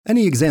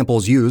Any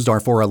examples used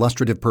are for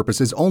illustrative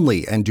purposes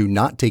only and do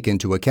not take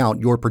into account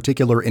your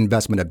particular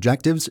investment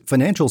objectives,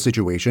 financial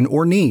situation,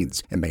 or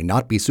needs, and may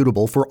not be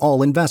suitable for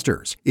all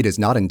investors. It is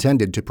not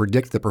intended to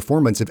predict the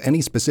performance of any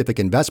specific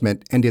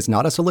investment and is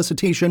not a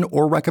solicitation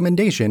or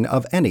recommendation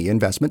of any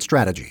investment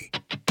strategy.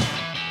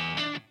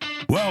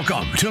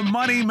 Welcome to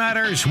Money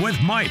Matters with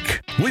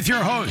Mike, with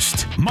your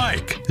host,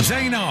 Mike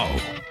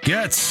Zano.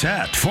 Get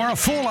set for a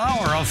full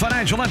hour of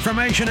financial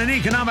information and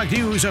economic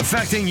news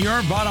affecting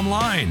your bottom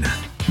line.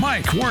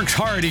 Mike works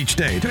hard each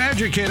day to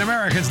educate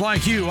Americans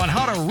like you on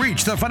how to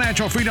reach the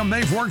financial freedom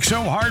they've worked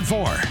so hard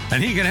for,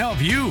 and he can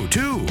help you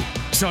too.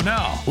 So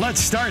now,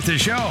 let's start the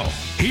show.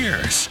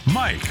 Here's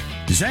Mike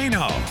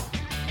Zano.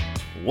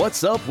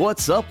 What's up,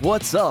 what's up,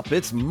 what's up?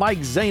 It's Mike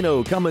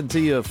Zano coming to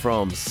you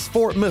from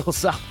Fort Mill,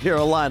 South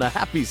Carolina.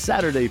 Happy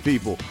Saturday,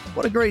 people.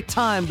 What a great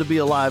time to be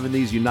alive in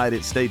these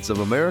United States of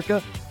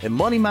America. And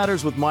Money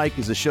Matters with Mike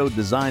is a show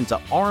designed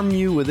to arm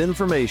you with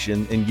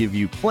information and give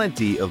you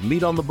plenty of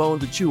meat on the bone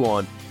to chew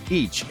on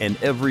each and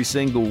every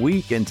single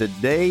week. And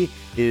today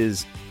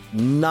is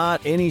not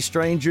any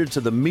stranger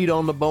to the meat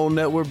on the bone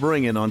that we're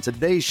bringing. On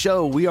today's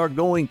show, we are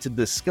going to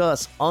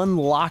discuss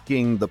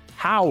unlocking the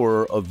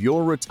power of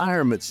your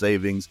retirement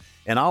savings.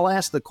 And I'll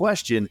ask the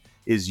question,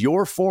 is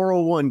your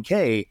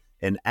 401k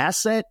an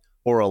asset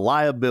or a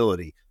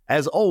liability?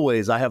 As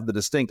always, I have the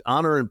distinct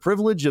honor and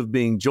privilege of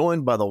being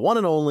joined by the one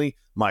and only,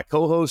 my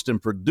co-host and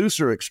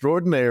producer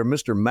extraordinaire,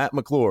 Mr. Matt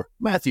McClure.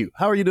 Matthew,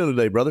 how are you doing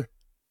today, brother?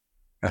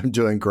 I'm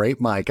doing great,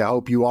 Mike. I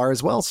hope you are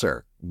as well,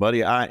 sir.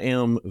 Buddy, I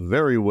am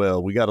very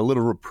well. We got a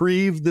little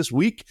reprieve this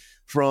week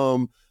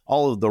from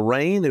all of the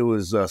rain. It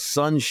was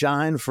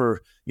sunshine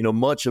for,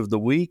 much of the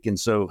week. And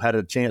so had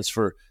a chance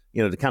for,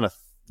 to kind of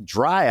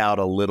dry out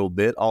a little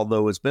bit,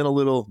 although it's been a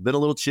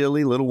little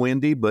chilly, a little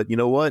windy. But you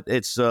know what?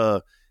 It's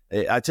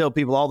I tell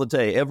people all the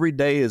time, every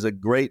day is a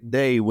great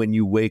day when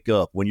you wake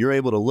up, when you're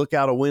able to look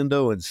out a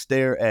window and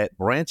stare at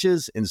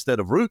branches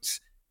instead of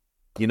roots.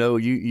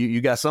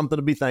 You got something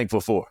to be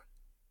thankful for.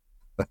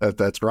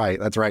 That's right.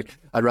 That's right.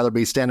 I'd rather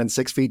be standing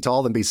 6 feet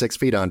tall than be 6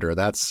 feet under.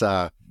 That's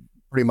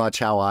pretty much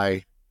how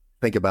I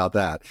think about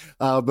that.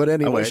 But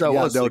anyway, I wish I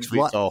was 6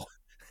 feet tall.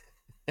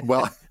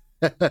 Well,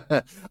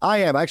 I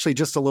am actually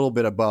just a little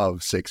bit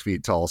above 6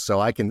 feet tall,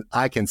 so I can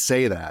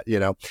say that,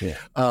 Yeah.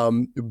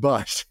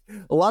 But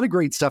a lot of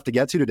great stuff to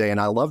get to today, and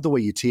I love the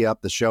way you tee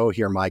up the show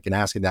here, Mike, and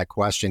asking that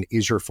question: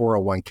 is your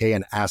 401k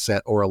an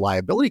asset or a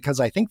liability? Because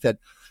I think that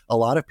a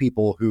lot of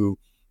people who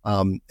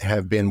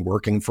have been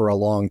working for a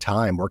long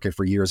time, working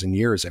for years and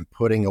years and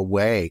putting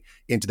away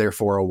into their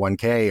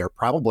 401k are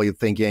probably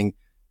thinking,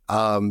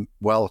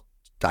 well,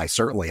 I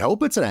certainly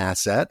hope it's an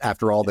asset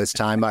after all this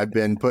time I've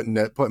been putting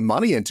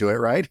money into it,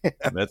 right?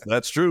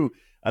 That's true.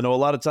 I know a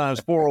lot of times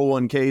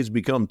 401ks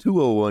become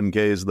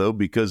 201ks, though,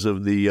 because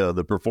of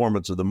the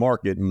performance of the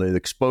market and the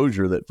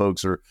exposure that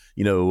folks are,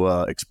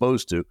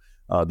 exposed to.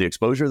 The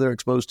exposure they're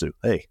exposed to.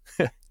 Hey.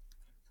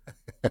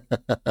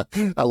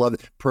 I love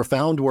it.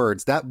 Profound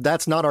words.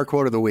 That's not our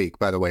quote of the week,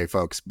 by the way,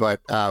 folks,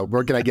 but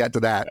we're going to get to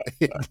that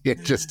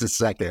in just a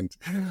second.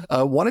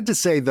 Wanted to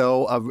say,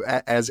 though,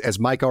 as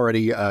Mike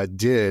already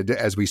did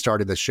as we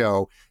started the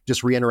show,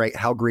 just reiterate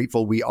how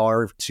grateful we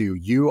are to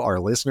you, our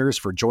listeners,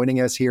 for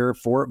joining us here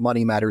for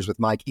Money Matters with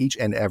Mike each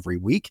and every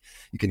week.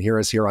 You can hear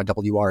us here on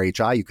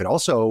WRHI. You could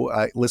also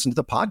listen to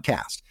the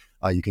podcast.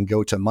 You can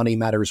go to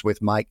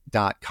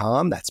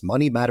moneymatterswithmike.com. That's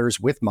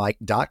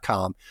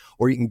moneymatterswithmike.com.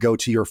 Or you can go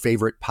to your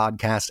favorite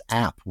podcast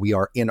app. We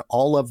are in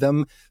all of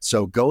them.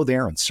 So go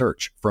there and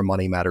search for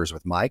Money Matters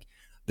with Mike.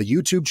 The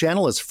YouTube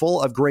channel is full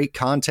of great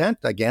content.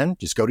 Again,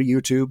 just go to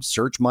YouTube,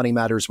 search Money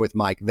Matters with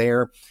Mike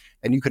there.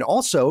 And you can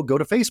also go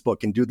to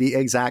Facebook and do the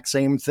exact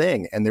same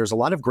thing. And there's a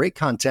lot of great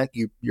content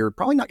you're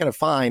probably not going to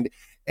find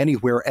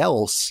anywhere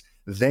else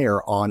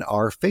there on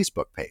our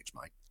Facebook page,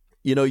 Mike.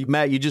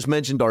 Matt, you just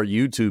mentioned our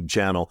YouTube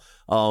channel.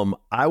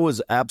 I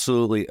was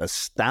absolutely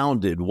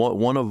astounded.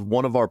 One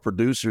of our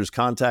producers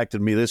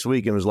contacted me this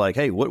week and was like,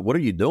 "Hey, what are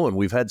you doing?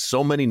 We've had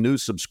so many new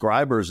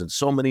subscribers and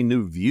so many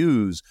new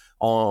views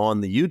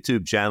on the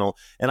YouTube channel."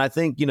 And I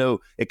think,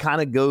 it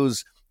kind of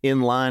goes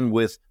in line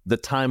with the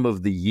time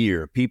of the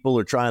year. People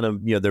are trying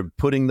to, they're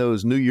putting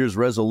those New Year's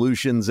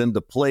resolutions into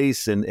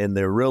place and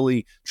they're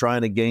really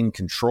trying to gain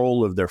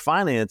control of their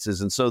finances.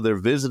 And so they're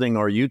visiting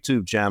our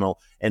YouTube channel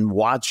and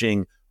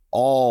watching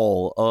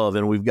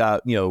and we've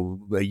got,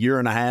 a year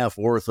and a half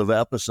worth of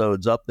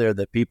episodes up there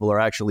that people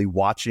are actually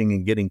watching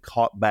and getting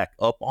caught back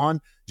up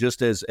on,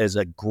 just as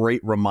a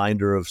great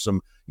reminder of some,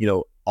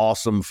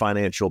 awesome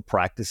financial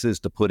practices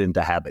to put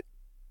into habit.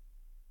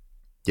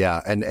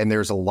 Yeah. And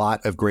there's a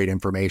lot of great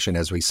information,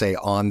 as we say,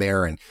 on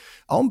there, and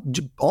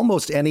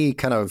almost any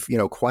kind of,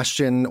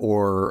 question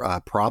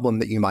or problem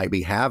that you might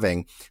be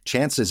having,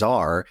 chances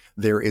are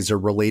there is a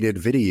related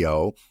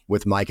video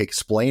with Mike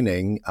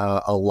explaining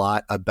a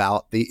lot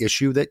about the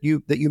issue that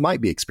you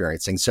might be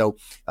experiencing. So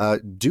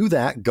do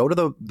that. Go to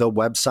the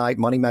website,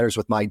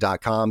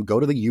 moneymatterswithmike.com, go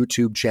to the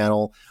YouTube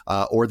channel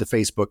or the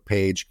Facebook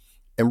page.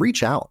 and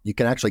reach out. You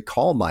can actually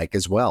call Mike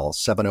as well,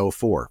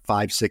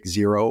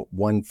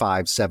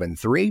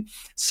 704-560-1573,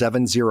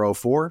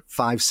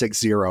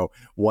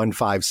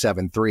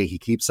 704-560-1573. He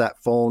keeps that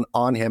phone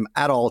on him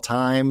at all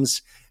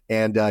times.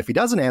 And if he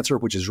doesn't answer,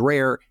 which is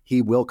rare,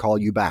 he will call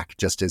you back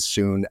just as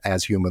soon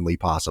as humanly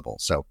possible.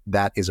 So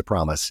that is a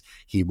promise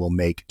he will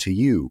make to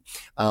you.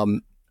 A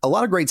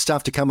lot of great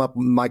stuff to come up,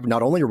 Mike.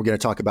 Not only are we going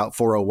to talk about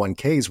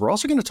 401ks, we're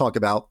also going to talk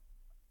about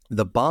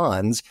the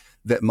bonds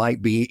that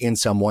might be in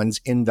someone's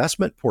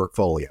investment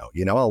portfolio.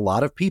 You know, a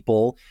lot of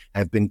people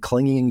have been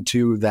clinging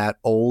to that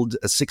old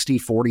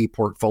 60-40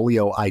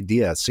 portfolio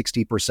idea,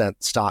 60%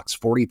 stocks,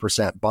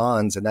 40%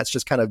 bonds. And that's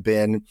just kind of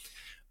been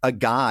a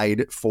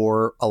guide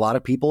for a lot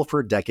of people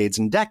for decades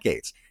and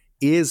decades.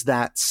 Is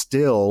that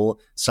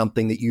still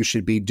something that you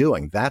should be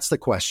doing? That's the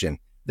question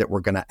that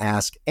we're going to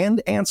ask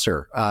and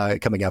answer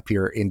coming up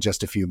here in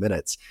just a few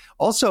minutes.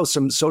 Also,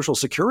 some Social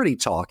Security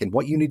talk and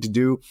what you need to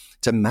do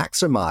to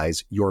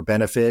maximize your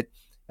benefit,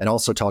 and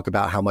also talk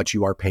about how much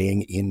you are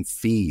paying in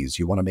fees.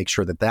 You want to make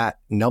sure that that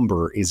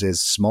number is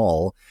as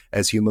small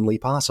as humanly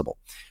possible.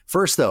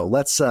 First, though,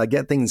 let's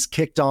get things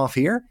kicked off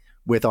here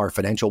with our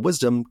financial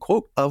wisdom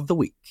quote of the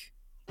week.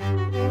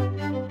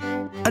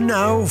 And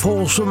now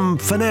for some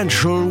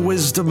financial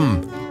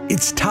wisdom.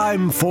 It's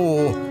time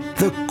for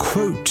the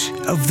quote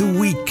of the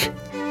week.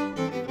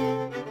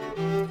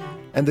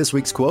 And this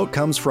week's quote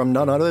comes from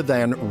none other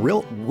than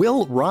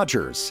Will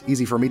Rogers.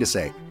 Easy for me to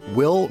say.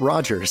 Will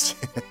Rogers.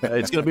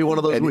 It's going to be one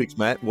of those weeks,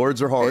 Matt.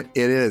 Words are hard.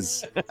 It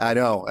is. I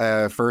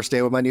know. First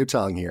day with my new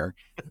tongue here.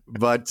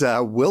 But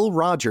Will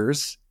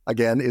Rogers,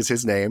 again, is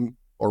his name,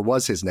 or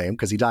was his name,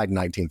 because he died in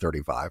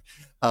 1935.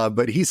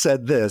 But he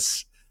said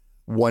this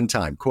one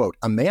time, quote,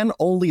 "A man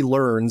only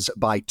learns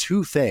by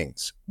two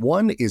things.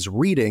 One is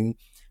reading.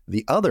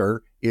 The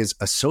other is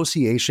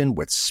association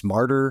with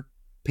smarter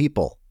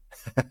people."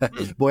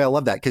 Boy, I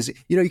love that, because,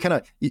 you know,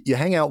 you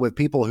hang out with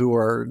people who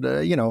are,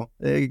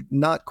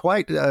 not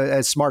quite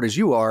as smart as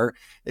you are.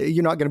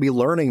 You're not going to be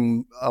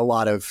learning a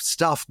lot of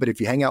stuff. But if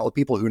you hang out with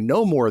people who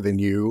know more than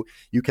you,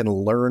 you can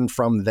learn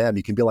from them.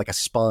 You can be like a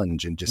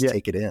sponge and just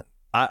take it in.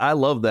 I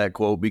love that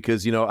quote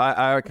because, you know,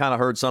 I kind of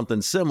heard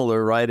something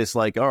similar, right? It's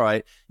like, all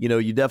right, you know,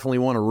 you definitely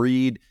want to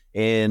read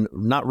and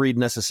not read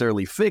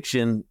necessarily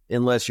fiction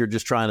unless you're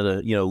just trying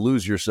to, you know,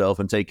 lose yourself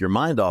and take your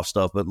mind off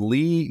stuff, but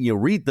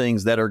read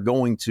things that are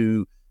going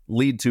to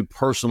lead to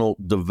personal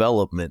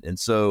development. And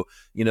so,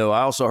 you know,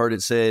 I also heard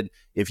it said,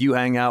 if you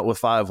hang out with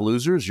 5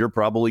 losers, you're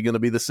probably going to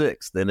be the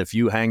 6th. And if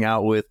you hang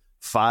out with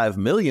 5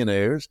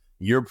 millionaires,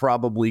 you're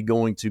probably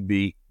going to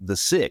be the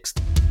 6th.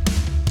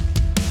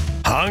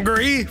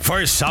 Hungry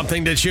for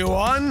something to chew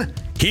on?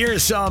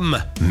 Here's some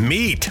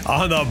meat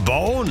on the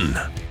bone.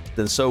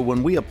 And so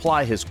when we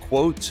apply his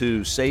quote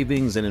to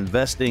savings and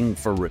investing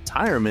for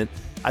retirement,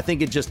 I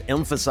think it just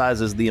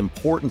emphasizes the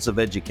importance of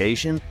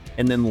education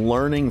and then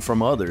learning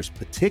from others,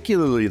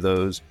 particularly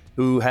those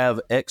who have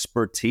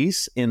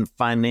expertise in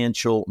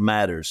financial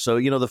matters. So,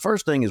 you know, the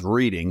first thing is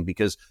reading,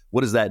 because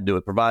what does that do?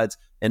 It provides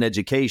an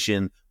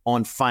education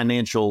on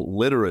financial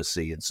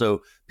literacy. And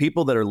so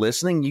people that are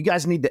listening, you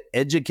guys need to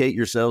educate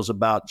yourselves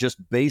about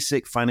just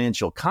basic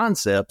financial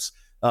concepts,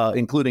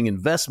 including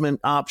investment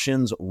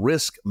options,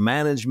 risk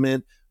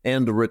management,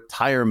 and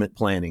retirement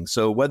planning.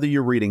 So whether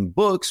you're reading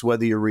books,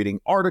 whether you're reading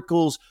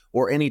articles,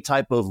 or any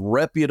type of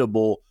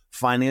reputable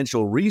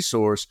financial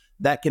resource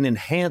that can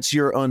enhance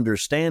your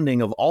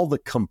understanding of all the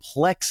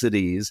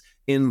complexities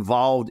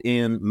involved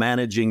in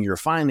managing your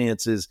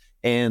finances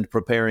and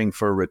preparing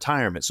for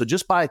retirement. So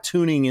just by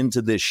tuning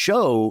into this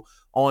show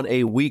on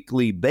a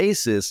weekly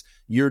basis,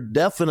 you're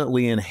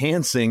definitely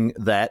enhancing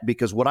that,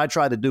 because what I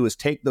try to do is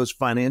take those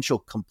financial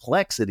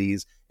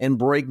complexities and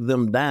break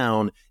them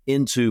down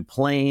into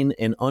plain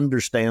and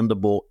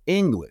understandable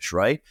English,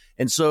 right?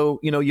 And so,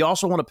 you know, you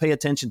also want to pay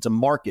attention to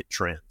market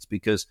trends,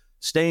 because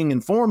staying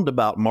informed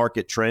about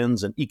market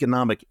trends and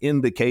economic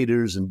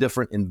indicators and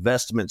different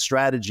investment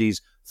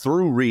strategies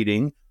through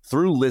reading,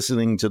 through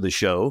listening to the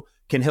show,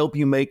 can help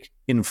you make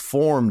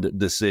informed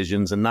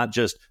decisions and not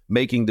just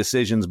making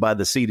decisions by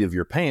the seat of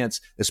your pants,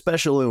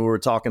 especially when we're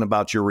talking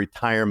about your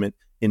retirement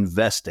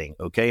investing,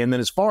 okay? And then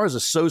as far as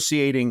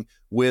associating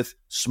with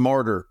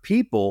smarter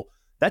people,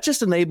 that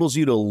just enables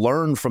you to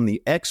learn from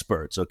the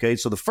experts, okay?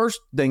 So the first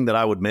thing that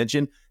I would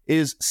mention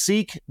is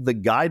seek the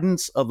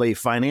guidance of a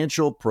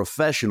financial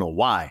professional.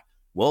 Why?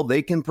 Well,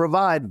 they can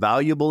provide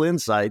valuable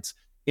insights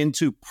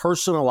into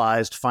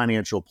personalized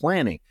financial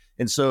planning.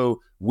 And so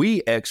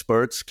we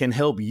experts can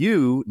help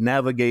you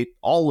navigate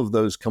all of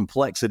those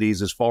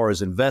complexities as far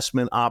as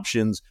investment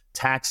options,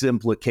 tax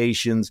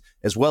implications,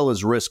 as well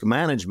as risk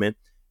management.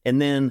 And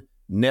then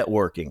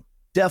networking.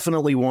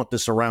 Definitely want to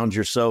surround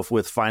yourself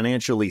with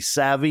financially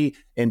savvy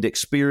and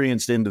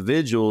experienced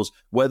individuals,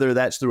 whether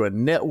that's through a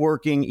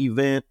networking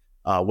event,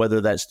 whether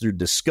that's through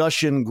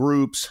discussion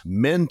groups,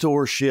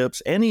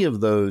 mentorships. Any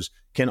of those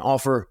can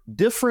offer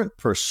different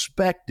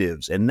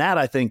perspectives. And that,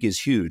 I think, is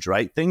huge,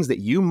 right? Things that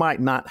you might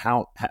not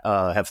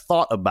have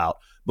thought about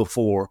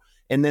before,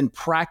 and then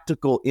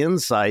practical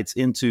insights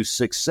into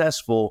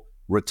successful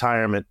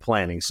retirement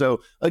planning.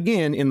 So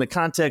again, in the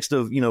context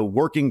of,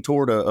 working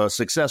toward a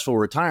successful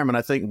retirement,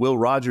 I think Will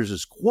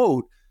Rogers'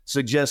 quote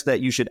suggests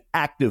that you should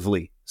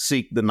actively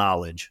seek the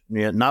knowledge,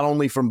 not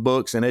only from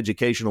books and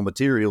educational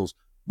materials,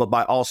 but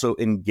by also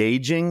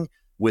engaging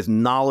with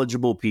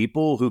knowledgeable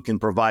people who can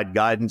provide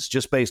guidance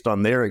just based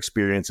on their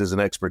experiences and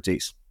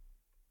expertise.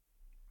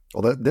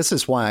 Well, this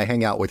is why I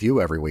hang out with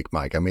you every week,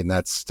 Mike. I mean,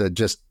 that's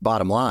just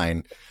bottom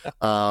line.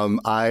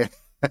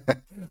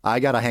 I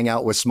got to hang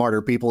out with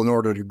smarter people in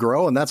order to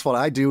grow. And that's what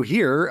I do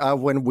here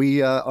when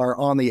we are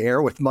on the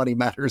air with Money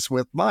Matters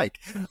with Mike.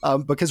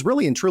 Because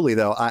really and truly,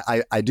 though,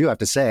 I do have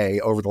to say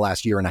over the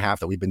last year and a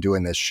half that we've been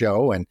doing this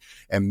show and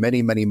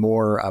many, many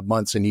more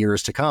months and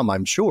years to come,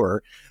 I'm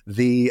sure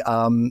the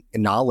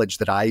knowledge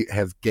that I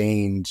have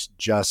gained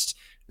just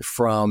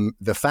from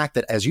the fact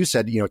that, as you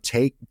said,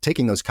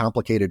 taking those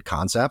complicated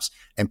concepts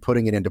and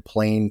putting it into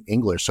plain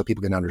English so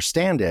people can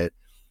understand it.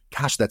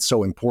 Gosh, that's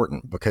so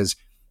important because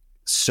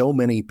so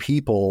many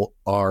people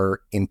are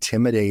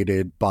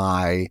intimidated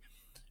by,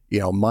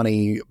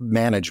 money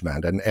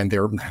management and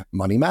their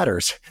money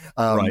matters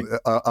right.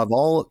 Of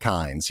all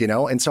kinds,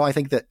 And so I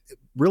think that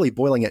really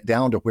boiling it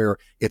down to where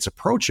it's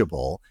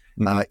approachable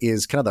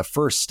is kind of the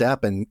first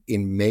step in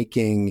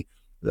making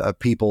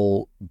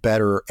people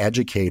better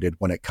educated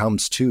when it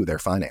comes to their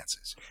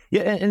finances.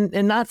 Yeah.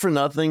 And not for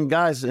nothing,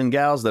 guys and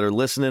gals that are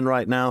listening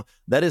right now,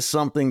 that is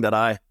something that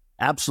I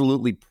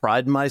absolutely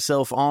pride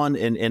myself on.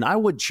 And I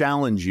would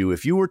challenge you,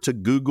 if you were to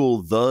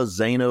Google the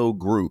Zaino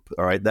Group,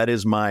 all right, that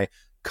is my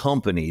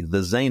company, the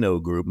Zaino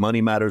Group.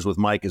 Money Matters with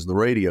Mike is the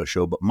radio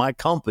show, but my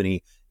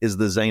company is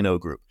the Zaino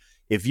Group.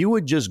 If you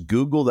would just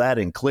Google that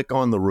and click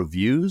on the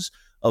reviews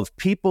of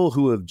people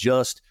who have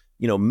just,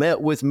 met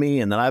with me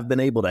and that I've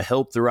been able to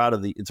help throughout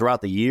the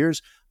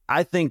years,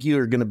 I think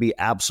you're going to be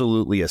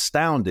absolutely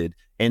astounded.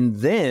 And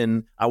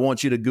then I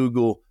want you to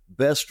Google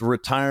best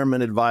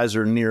retirement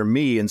advisor near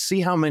me and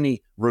see how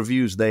many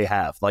reviews they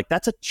have. Like,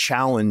 that's a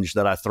challenge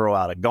that I throw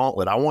out, a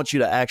gauntlet. I want you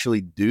to actually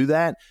do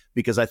that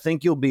because I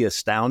think you'll be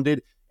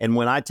astounded. And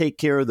when I take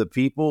care of the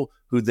people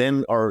who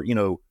then are,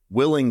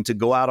 willing to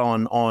go out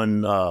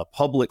on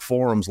public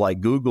forums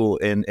like Google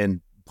and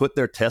put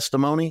their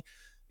testimony,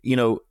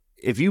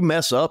 if you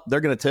mess up, they're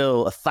going to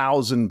tell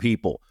 1,000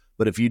 people.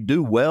 But if you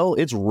do well,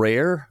 it's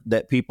rare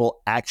that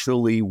people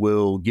actually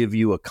will give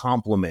you a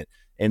compliment.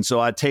 And so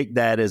I take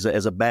that as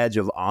a badge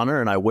of honor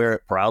and I wear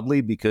it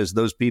proudly because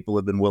those people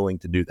have been willing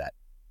to do that.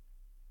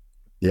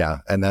 Yeah.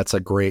 And that's a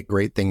great,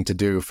 great thing to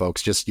do,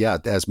 folks. Just,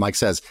 as Mike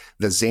says,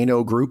 the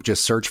Zaino Group,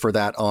 just search for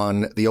that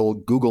on the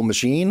old Google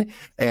machine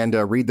and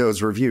read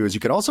those reviews. You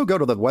can also go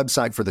to the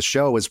website for the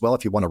show as well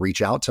if you want to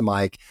reach out to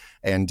Mike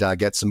and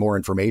get some more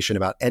information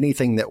about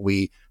anything that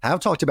we have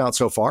talked about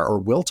so far or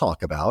will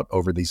talk about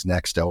over these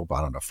next,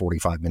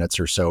 45 minutes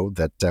or so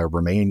that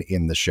remain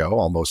in the show,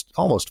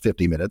 almost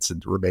 50 minutes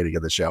remaining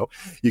of the show.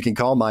 You can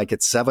call Mike at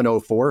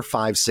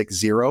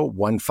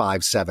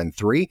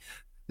 704-560-1573.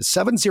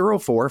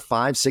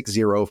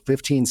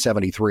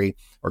 704-560-1573,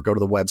 or go to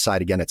the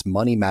website. Again, it's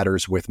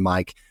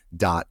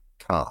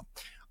moneymatterswithmike.com.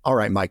 All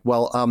right, Mike.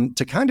 Well,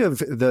 to kind of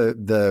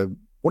the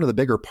one of the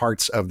bigger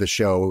parts of the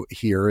show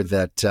here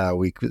that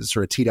we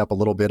sort of teed up a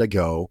little bit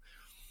ago,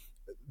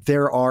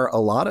 there are a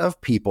lot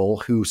of people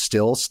who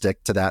still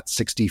stick to that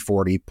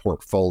 60-40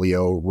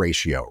 portfolio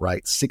ratio,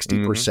 right?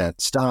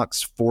 60%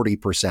 stocks,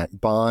 40%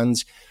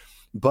 bonds.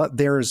 But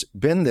there's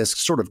been this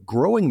sort of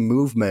growing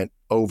movement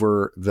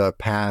over the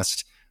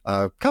past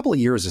couple of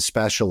years,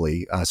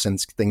 especially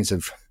since things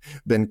have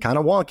been kind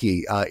of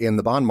wonky in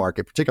the bond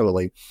market,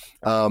 particularly.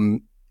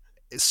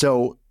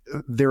 So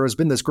there has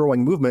been this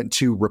growing movement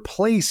to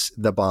replace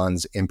the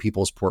bonds in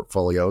people's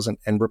portfolios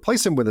and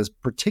replace them with this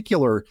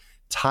particular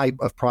type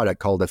of product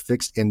called a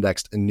fixed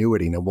indexed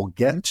annuity. And we'll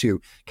get to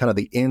kind of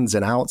the ins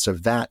and outs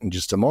of that in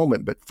just a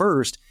moment. But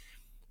first,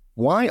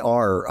 why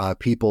are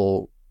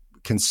people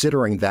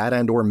considering that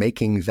and or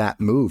making that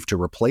move to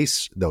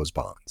replace those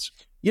bonds?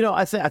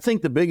 I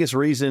think the biggest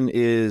reason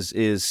is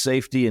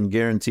safety and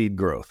guaranteed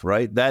growth,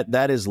 right?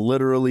 That is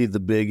literally the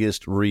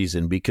biggest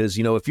reason because,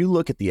 if you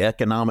look at the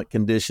economic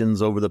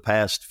conditions over the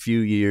past few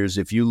years,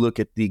 if you look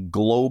at the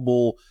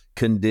global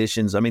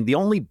conditions, I mean, the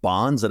only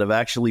bonds that have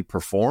actually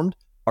performed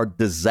are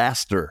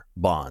disaster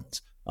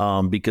bonds.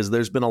 Because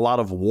there's been a lot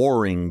of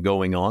warring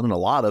going on and a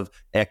lot of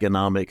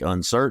economic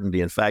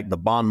uncertainty. In fact, the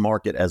bond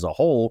market as a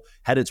whole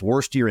had its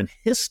worst year in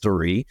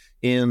history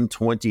in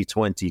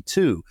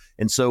 2022.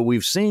 And so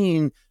we've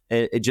seen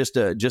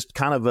just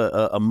kind of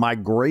a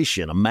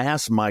migration, a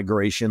mass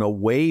migration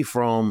away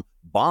from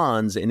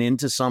bonds and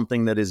into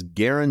something that is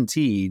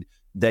guaranteed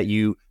that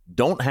you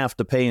don't have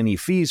to pay any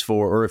fees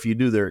for, or if you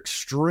do, they're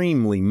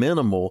extremely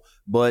minimal,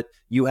 but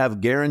you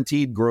have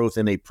guaranteed growth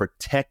in a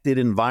protected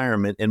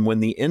environment. And when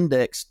the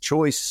index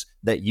choice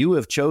that you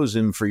have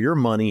chosen for your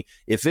money,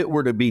 if it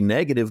were to be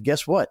negative,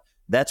 guess what?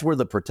 That's where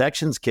the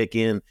protections kick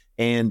in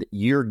and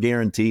you're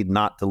guaranteed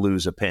not to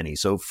lose a penny.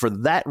 So for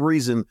that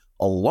reason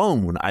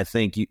alone, I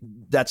think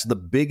that's the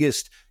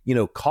biggest,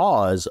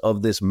 cause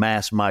of this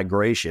mass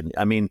migration.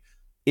 I mean,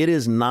 it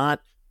is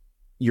not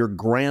your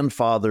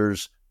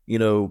grandfather's,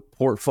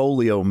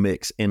 portfolio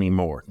mix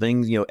anymore.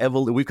 Things,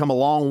 we've come a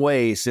long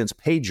way since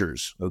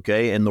pagers,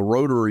 okay, and the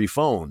rotary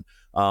phone.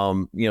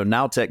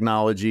 Now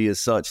technology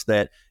is such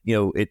that,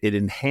 it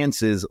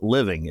enhances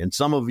living. And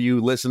some of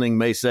you listening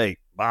may say,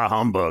 bah,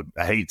 humbug,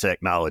 I hate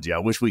technology. I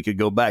wish we could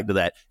go back to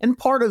that. And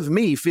part of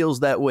me feels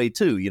that way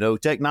too.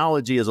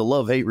 Technology is a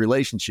love-hate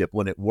relationship.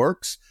 When it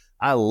works,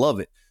 I love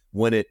it.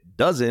 When it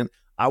doesn't,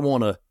 I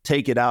want to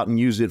take it out and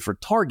use it for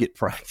target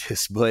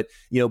practice. But,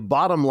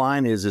 bottom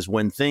line is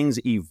when things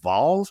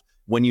evolve,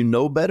 when you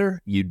know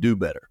better, you do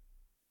better.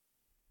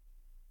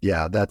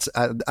 Yeah,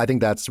 I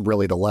think that's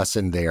really the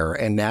lesson there.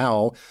 And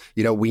now,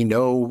 we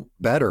know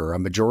better. A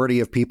majority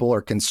of people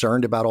are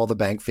concerned about all the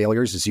bank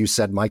failures. As you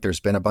said, Mike,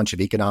 there's been a bunch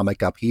of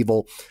economic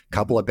upheaval, a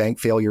couple of bank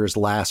failures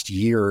last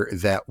year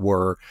that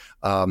were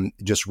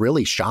just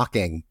really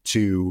shocking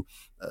to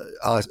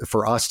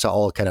for us to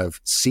all kind of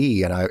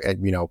see, and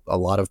a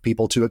lot of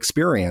people to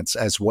experience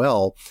as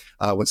well.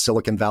 With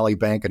Silicon Valley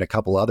Bank and a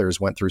couple others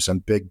went through some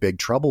big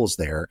troubles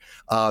there.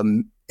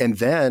 And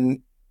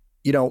then,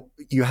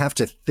 you have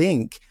to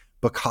think,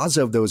 because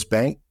of those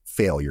bank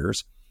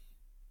failures,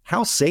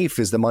 how safe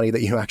is the money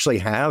that you actually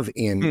have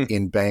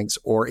in banks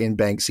or in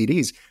bank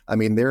CDs? I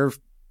mean,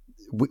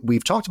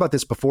 we've talked about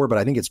this before, but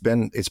I think it's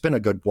been a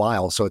good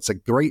while. So it's a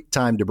great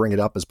time to bring it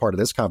up as part of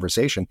this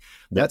conversation.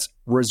 That's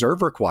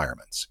reserve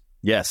requirements.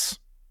 Yes.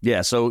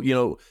 Yeah.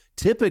 So,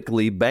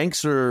 typically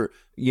banks are,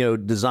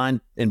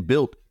 designed and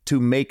built to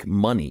make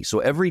money. So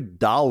every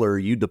dollar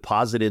you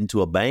deposit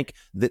into a bank,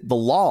 the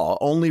law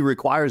only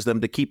requires them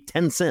to keep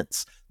 10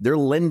 cents. They're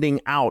lending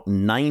out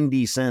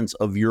 90 cents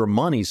of your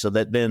money so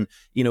that then,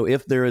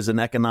 if there is an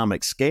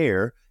economic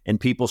scare and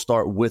people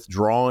start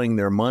withdrawing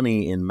their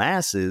money in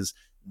masses,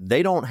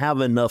 they don't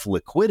have enough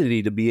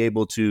liquidity to be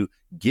able to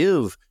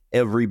give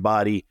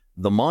everybody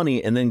the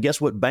money. And then guess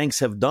what banks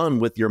have done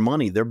with your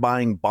money? They're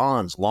buying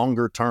bonds,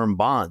 longer term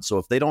bonds. So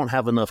if they don't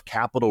have enough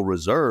capital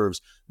reserves,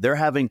 they're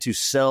having to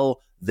sell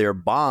their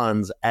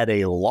bonds at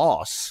a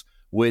loss,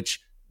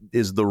 which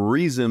is the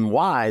reason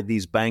why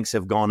these banks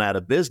have gone out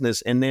of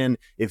business. And then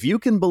if you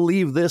can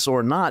believe this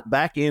or not,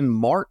 back in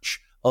March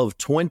of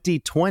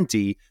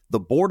 2020, the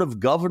Board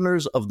of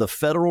Governors of the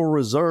Federal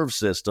Reserve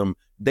System,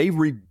 they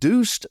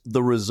reduced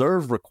the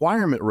reserve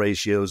requirement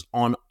ratios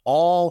on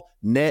all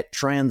net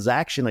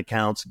transaction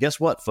accounts. Guess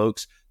what,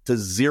 folks? To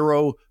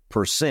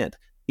 0%,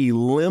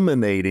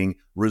 eliminating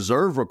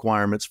reserve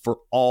requirements for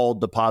all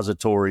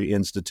depository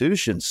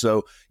institutions.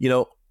 So,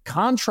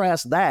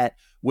 contrast that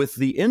with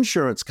the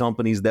insurance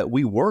companies that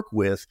we work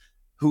with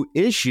who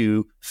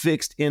issue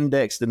fixed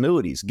indexed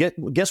annuities.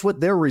 Guess what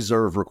their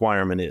reserve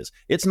requirement is?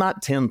 It's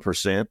not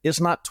 10%.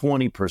 It's not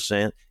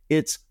 20%.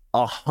 It's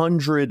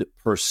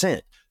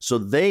 100%. So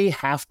they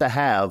have to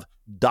have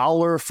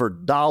dollar for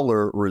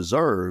dollar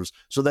reserves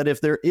so that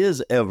if there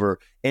is ever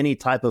any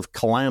type of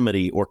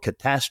calamity or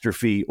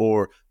catastrophe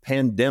or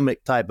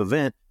pandemic type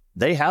event,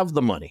 they have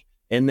the money.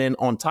 And then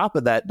on top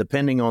of that,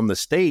 depending on the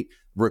state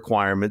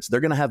requirements, they're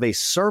going to have a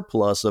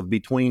surplus of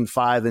between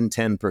 5 and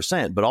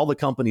 10%. But all the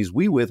companies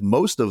we with,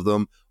 most of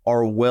them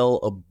are well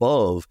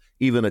above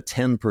even a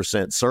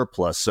 10%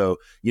 surplus. So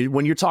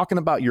when you're talking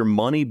about your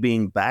money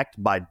being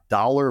backed by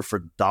dollar for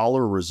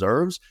dollar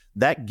reserves,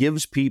 that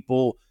gives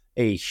people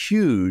a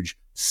huge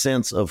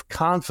sense of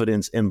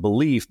confidence and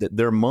belief that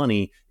their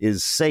money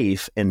is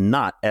safe and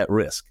not at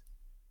risk.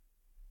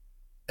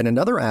 And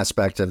another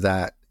aspect of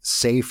that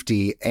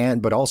safety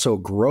but also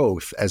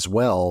growth as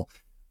well.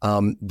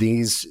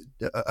 These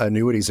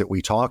annuities that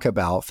we talk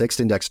about, fixed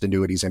indexed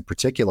annuities in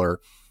particular,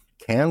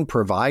 can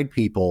provide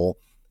people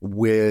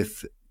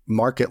with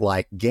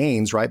market-like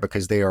gains, right?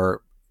 Because they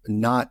are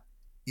not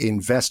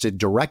invested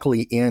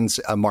directly in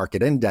a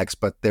market index,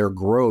 but their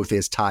growth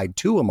is tied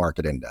to a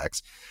market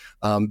index.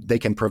 They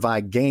can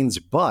provide gains,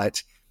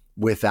 but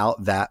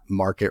without that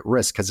market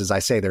risk, because as I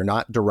say, they're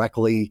not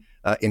directly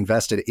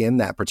invested in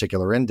that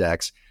particular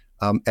index.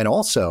 And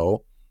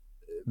also,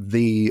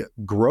 the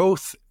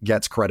growth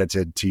gets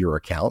credited to your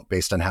account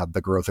based on how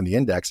the growth in the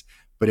index.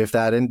 But if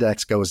that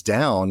index goes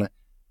down,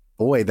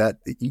 boy, that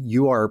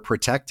you are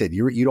protected.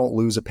 You don't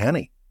lose a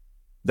penny.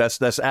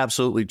 That's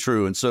absolutely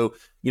true. And so,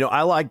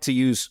 I like to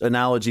use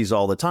analogies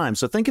all the time.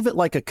 So think of it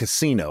like a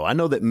casino. I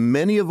know that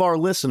many of our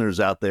listeners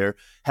out there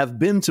have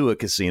been to a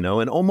casino,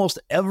 and almost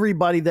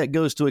everybody that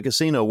goes to a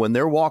casino, when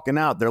they're walking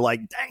out, they're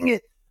like, dang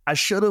it, I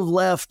should have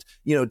left,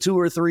 2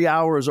 or 3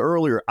 hours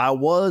earlier. I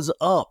was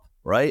up.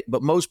 Right.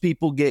 But most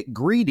people get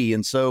greedy.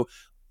 And so,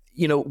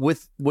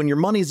 when your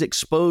money's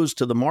exposed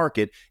to the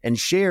market and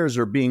shares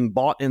are being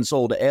bought and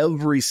sold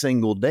every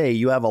single day,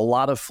 you have a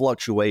lot of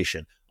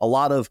fluctuation, a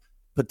lot of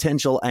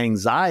potential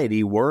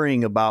anxiety,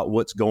 worrying about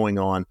what's going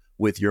on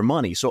with your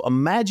money. So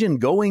imagine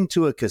going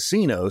to a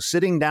casino,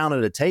 sitting down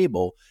at a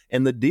table,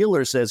 and the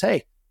dealer says,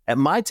 hey, at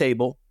my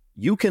table,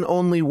 you can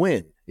only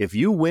win. If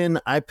you win,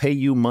 I pay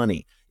you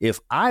money.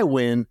 If I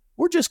win,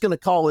 we're just going to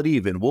call it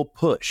even. We'll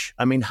push.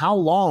 I mean, how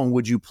long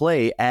would you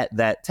play at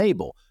that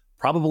table?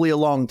 Probably a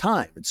long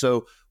time. And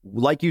so,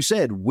 like you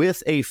said,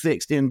 with a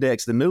fixed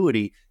indexed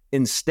annuity,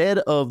 instead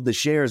of the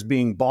shares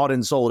being bought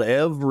and sold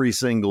every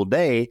single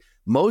day,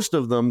 most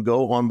of them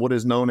go on what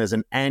is known as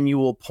an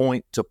annual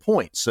point to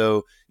point.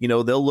 So,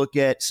 they'll look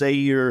at, say,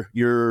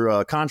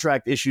 your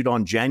contract issued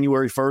on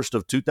January 1st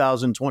of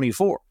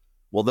 2024.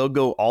 Well, they'll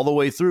go all the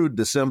way through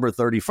December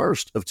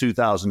 31st of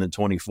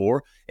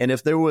 2024. And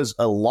if there was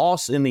a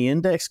loss in the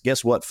index,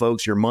 guess what,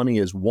 folks? Your money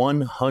is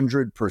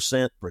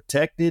 100%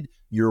 protected.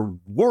 Your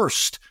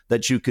worst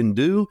that you can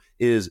do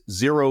is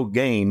zero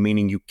gain,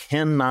 meaning you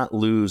cannot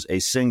lose a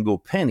single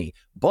penny.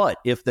 But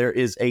if there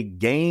is a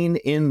gain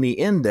in the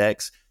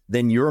index,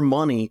 then your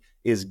money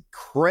is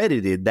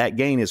credited. That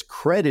gain is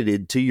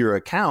credited to your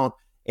account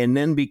and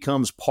then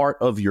becomes part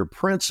of your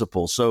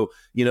principal. So,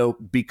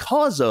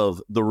 because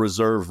of the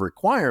reserve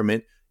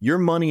requirement, your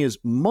money is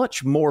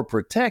much more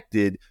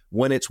protected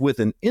when it's with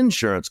an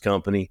insurance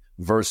company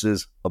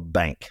versus a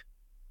bank.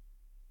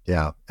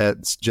 Yeah,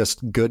 it's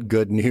just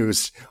good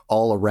news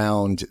all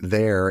around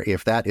there.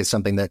 If that is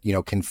something that,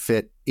 can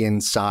fit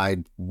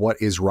inside what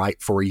is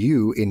right for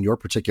you in your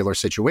particular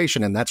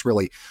situation. And that's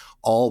really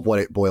all what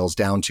it boils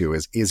down to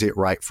is it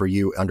right for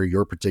you under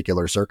your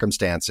particular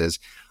circumstances?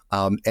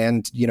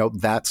 And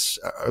that's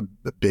a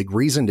big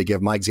reason to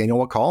give Mike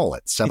Zaino a call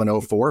at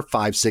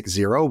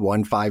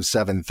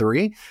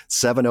 704-560-1573,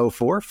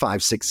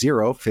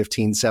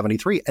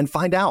 704-560-1573, and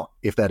find out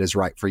if that is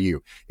right for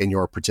you in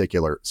your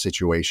particular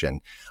situation.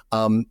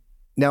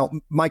 Now,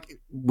 Mike,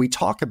 we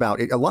talk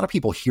about it. A lot of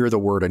people hear the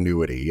word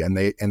annuity and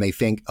they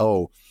think,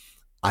 oh,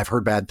 I've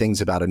heard bad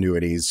things about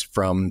annuities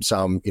from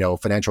some,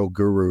 financial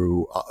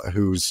guru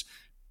who's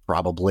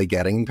probably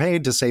getting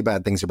paid to say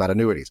bad things about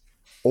annuities.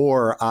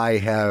 Or I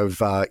have,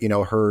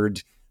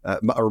 heard,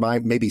 or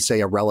maybe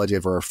say a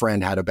relative or a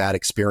friend had a bad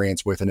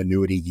experience with an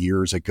annuity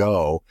years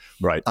ago.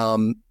 Right.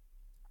 Talk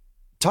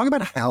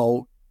about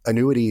how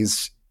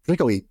annuities,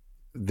 particularly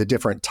the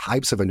different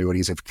types of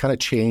annuities, have kind of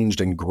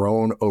changed and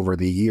grown over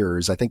the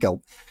years. I think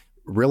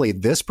really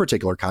this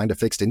particular kind of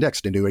fixed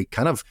indexed annuity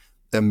kind of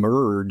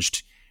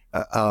emerged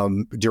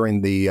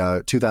during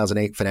the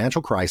 2008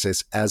 financial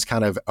crisis as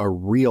kind of a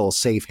real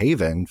safe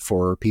haven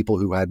for people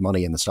who had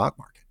money in the stock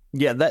market.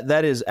 Yeah,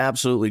 that is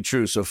absolutely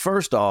true. So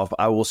first off,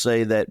 I will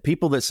say that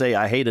people that say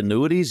I hate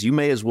annuities, you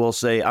may as well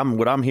say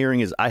what I'm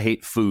hearing is I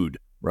hate food,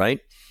 right?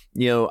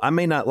 I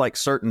may not like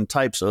certain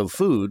types of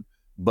food,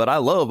 but I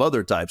love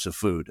other types of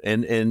food.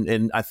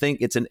 And I think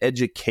it's an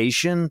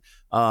education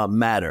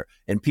matter.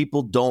 And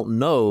people don't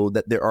know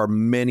that there are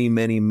many,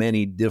 many,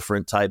 many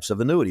different types of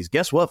annuities.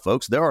 Guess what,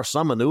 folks? There are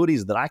some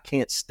annuities that I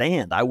can't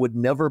stand. I would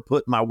never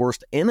put my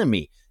worst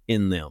enemy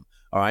in them.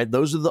 All right.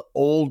 Those are the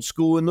old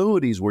school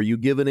annuities where you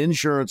give an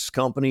insurance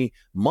company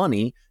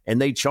money and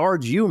they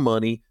charge you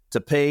money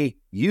to pay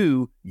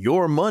you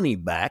your money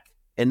back.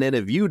 And then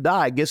if you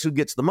die, guess who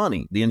gets the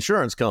money? The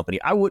insurance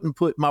company. I wouldn't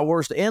put my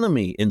worst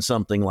enemy in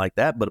something like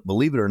that. But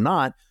believe it or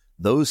not,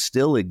 those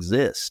still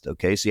exist.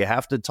 OK, so you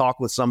have to talk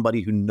with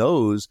somebody who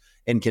knows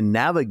and can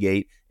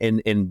navigate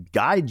and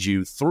guide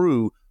you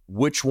through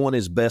which one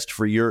is best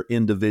for your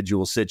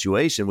individual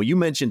situation. Well, you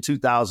mentioned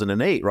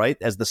 2008, right?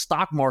 As the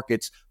stock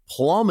markets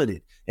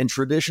plummeted and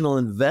traditional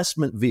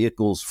investment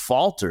vehicles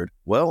faltered.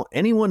 Well,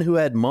 anyone who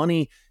had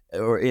money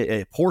or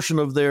a portion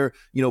of their,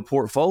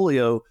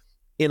 portfolio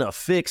in a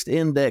fixed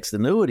indexed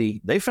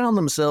annuity, they found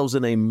themselves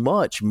in a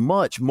much,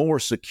 much more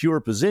secure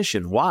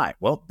position. Why?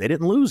 Well, they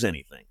didn't lose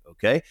anything.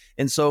 Okay.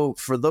 And so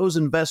for those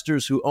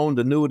investors who owned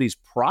annuities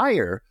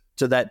prior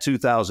to that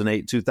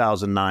 2008,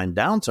 2009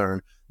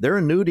 downturn, their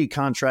annuity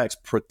contracts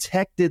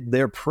protected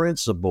their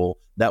principal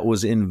that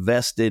was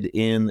invested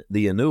in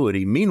the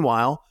annuity.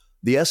 Meanwhile,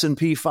 the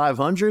S&P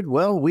 500,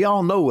 well, we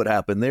all know what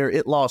happened there.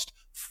 It lost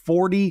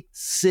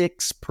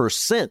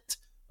 46%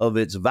 of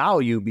its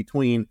value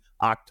between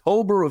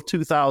October of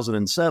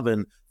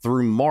 2007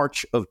 through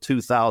March of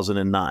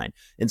 2009.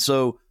 And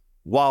so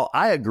while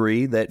I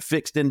agree that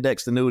fixed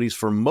indexed annuities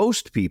for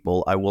most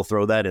people, I will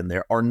throw that in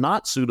there, are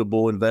not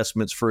suitable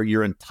investments for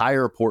your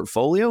entire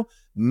portfolio,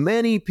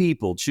 many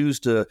people choose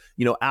to,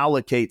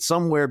 allocate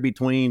somewhere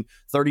between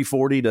 30,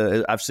 40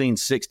 to I've seen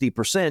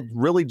 60%.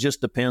 Really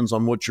just depends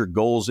on what your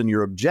goals and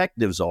your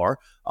objectives are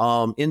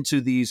into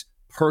these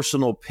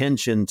personal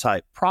pension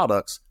type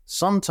products,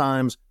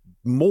 sometimes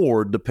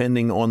more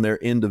depending on their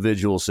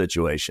individual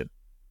situation.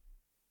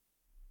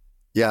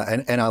 Yeah,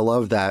 and I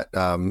love that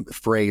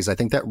phrase. I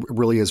think that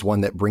really is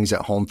one that brings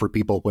it home for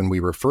people when we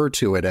refer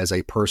to it as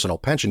a personal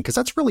pension, because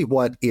that's really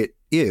what it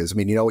is. I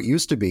mean, it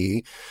used to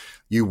be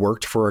you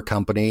worked for a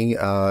company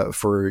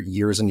for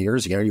years and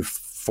years, you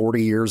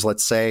 40 years,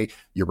 let's say,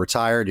 you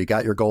retired, you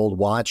got your gold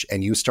watch,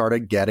 and you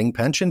started getting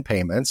pension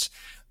payments.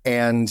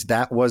 And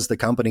that was the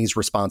company's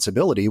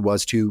responsibility,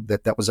 was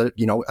that was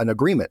an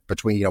agreement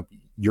between,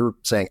 you're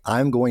saying,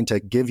 I'm going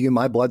to give you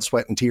my blood,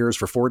 sweat, and tears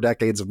for 4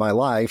 decades of my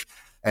life.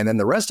 And then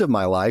the rest of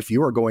my life,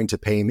 you are going to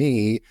pay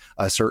me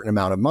a certain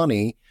amount of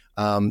money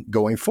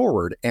going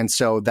forward. And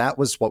so that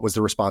was what was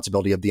the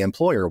responsibility of the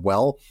employer.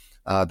 Well,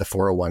 the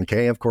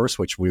 401k, of course,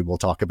 which we will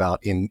talk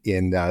about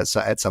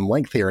at some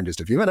length here in just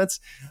a few minutes,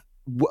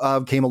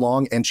 came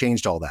along and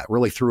changed all that,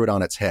 really threw it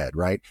on its head,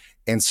 right?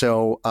 And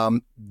so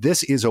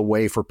this is a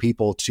way for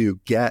people to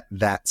get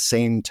that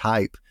same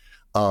type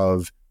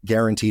of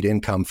guaranteed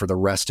income for the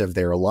rest of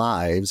their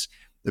lives,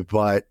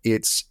 but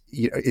it's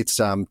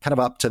kind of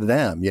up to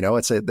them.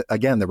 It's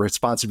again, the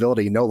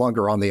responsibility no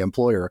longer on the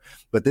employer,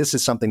 but this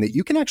is something that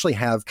you can actually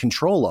have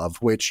control of,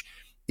 which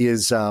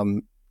is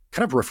kind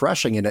of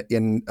refreshing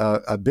in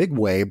a big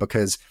way,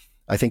 because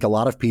I think a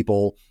lot of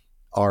people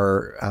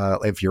are,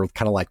 if you're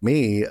kind of like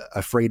me,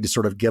 afraid to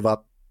sort of give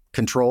up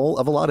control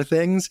of a lot of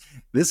things.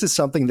 This is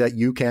something that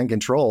you can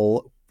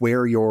control,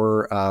 where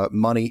your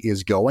money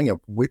is going, of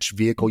which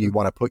vehicle you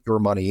want to put your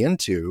money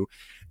into,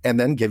 and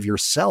then give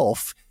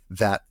yourself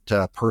that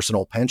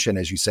personal pension,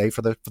 as you say,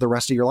 for the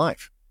rest of your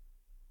life.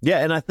 Yeah,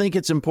 and I think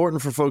it's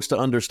important for folks to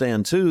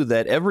understand, too,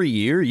 that every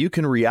year you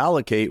can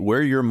reallocate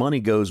where your money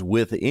goes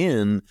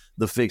within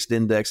the fixed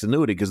index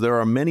annuity, because there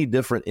are many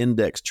different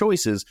index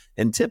choices.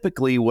 And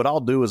typically what I'll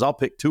do is I'll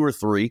pick 2 or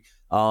 3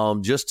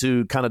 just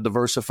to kind of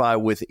diversify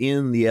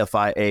within the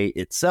FIA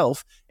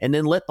itself, and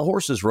then let the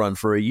horses run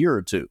for a year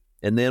or 2.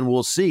 And then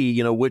we'll see,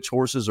 which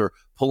horses are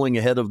pulling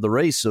ahead of the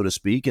race, so to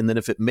speak. And then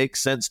if it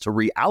makes sense to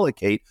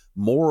reallocate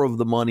more of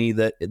the money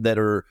that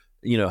are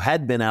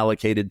had been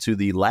allocated to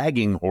the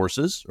lagging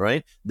horses,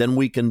 right, then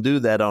we can do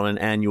that on an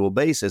annual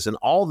basis. And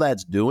all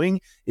that's doing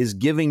is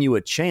giving you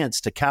a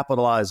chance to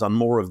capitalize on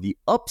more of the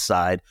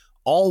upside,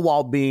 all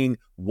while being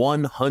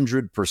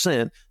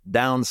 100%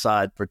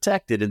 downside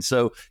protected. And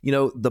so,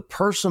 the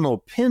personal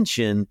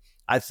pension,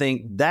 I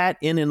think that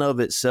in and of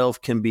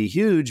itself can be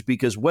huge,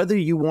 because whether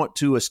you want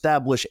to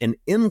establish an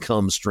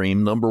income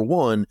stream, number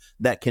one,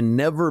 that can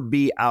never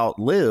be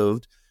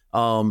outlived,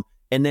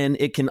 and then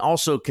it can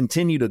also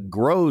continue to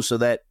grow so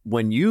that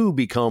when you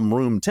become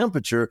room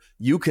temperature,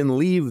 you can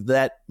leave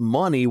that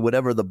money,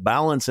 whatever the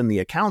balance in the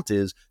account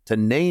is, to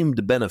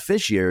named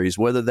beneficiaries,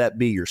 whether that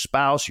be your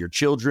spouse, your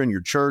children,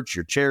 your church,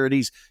 your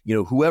charities,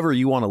 whoever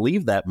you want to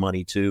leave that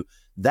money to.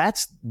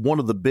 That's one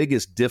of the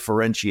biggest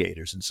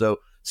differentiators. And so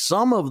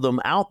some of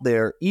them out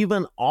there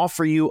even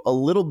offer you a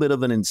little bit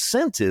of an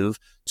incentive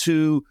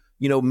to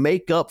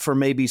make up for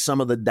maybe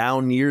some of the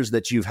down years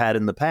that you've had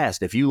in the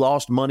past. If you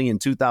lost money in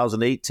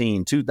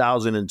 2018,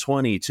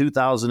 2020,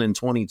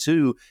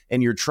 2022,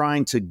 and you're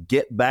trying to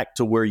get back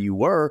to where you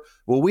were,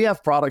 well, we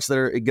have products that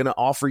are going to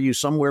offer you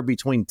somewhere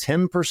between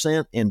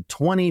 10% and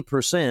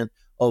 20%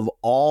 of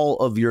all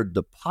of your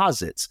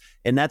deposits.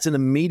 And that's an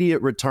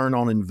immediate return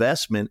on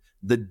investment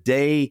the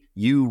day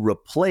you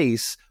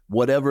replace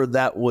whatever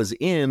that was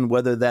in,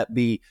 whether that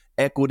be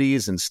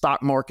equities and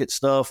stock market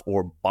stuff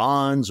or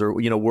bonds or,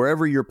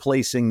 wherever you're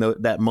placing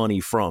that money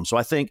from. So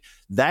I think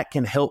that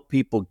can help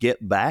people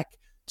get back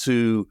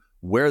to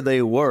where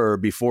they were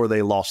before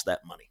they lost that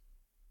money.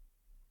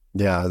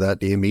 Yeah,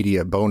 that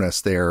immediate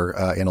bonus there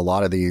in a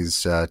lot of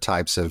these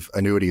types of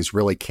annuities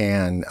really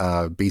can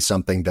be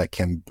something that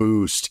can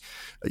boost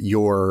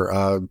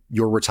your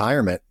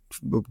retirement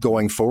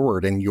going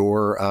forward, and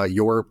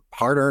your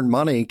hard-earned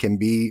money can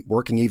be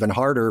working even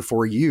harder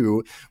for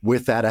you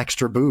with that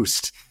extra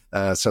boost.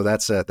 So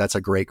that's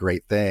a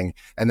great thing.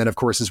 And then, of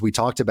course, as we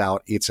talked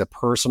about, it's a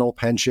personal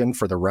pension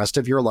for the rest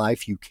of your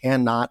life. You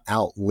cannot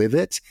outlive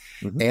it,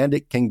 and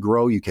it can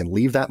grow. You can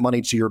leave that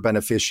money to your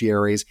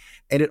beneficiaries.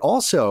 And it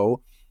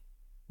also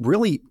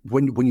really,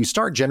 when you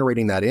start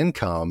generating that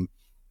income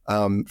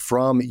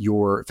from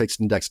your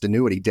fixed indexed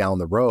annuity down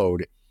the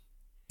road,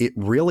 it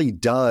really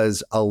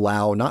does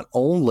allow not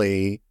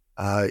only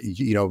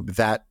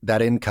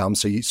that income.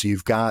 So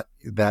you've got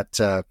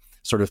that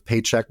sort of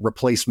paycheck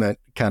replacement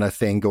kind of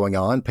thing going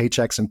on,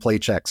 paychecks and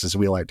playchecks, as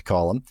we like to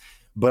call them.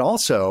 But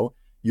also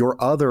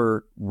your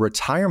other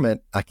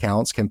retirement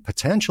accounts can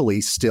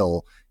potentially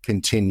still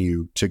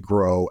continue to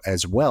grow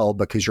as well,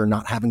 because you're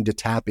not having to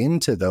tap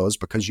into those,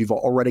 because you've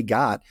already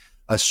got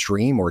a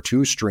stream or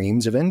 2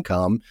 streams of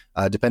income,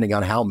 depending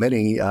on how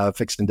many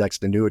fixed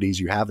indexed annuities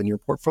you have in your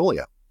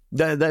portfolio.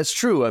 That's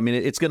true. I mean,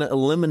 it's going to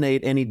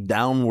eliminate any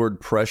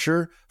downward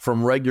pressure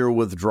from regular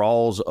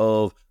withdrawals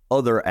of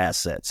other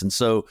assets. And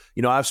so,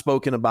 I've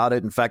spoken about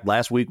it. In fact,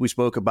 last week we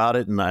spoke about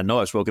it, and I know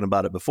I've spoken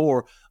about it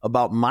before,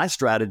 about my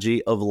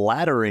strategy of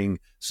laddering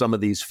some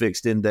of these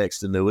fixed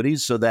indexed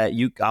annuities so that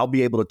I'll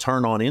be able to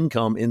turn on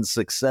income in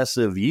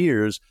successive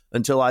years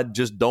until I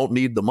just don't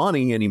need the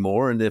money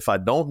anymore. And if I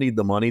don't need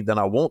the money, then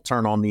I won't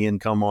turn on the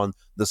income on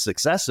the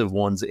successive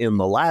ones in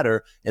the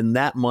ladder, and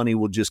that money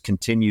will just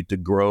continue to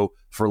grow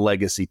for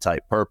legacy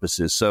type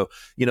purposes. So,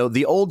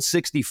 the old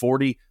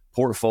 60-40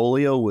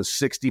 portfolio was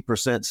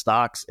 60%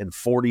 stocks and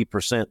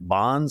 40%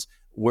 bonds,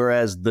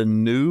 whereas the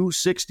new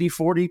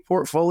 60-40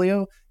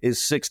 portfolio is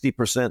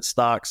 60%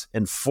 stocks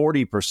and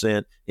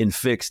 40% in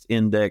fixed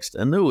indexed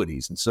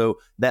annuities. And so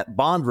that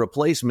bond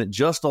replacement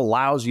just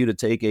allows you to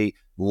take a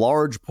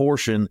large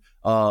portion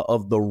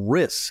of the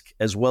risk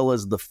as well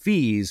as the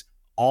fees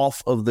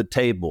off of the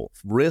table.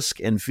 Risk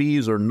and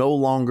fees are no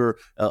longer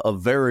a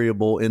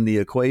variable in the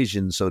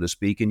equation, so to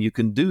speak, and you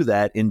can do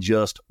that in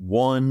just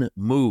one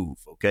move,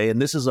 okay?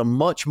 And this is a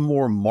much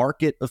more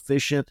market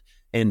efficient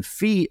and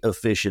fee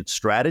efficient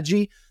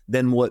strategy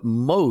than what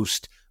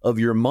most of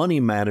your money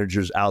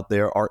managers out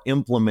there are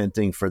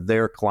implementing for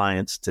their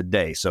clients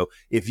today. So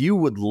if you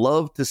would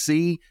love to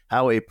see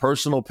how a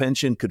personal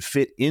pension could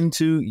fit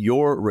into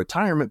your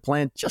retirement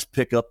plan, just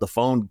pick up the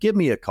phone, give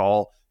me a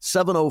call,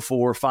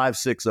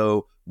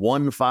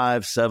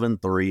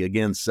 704-560-1573.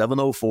 Again,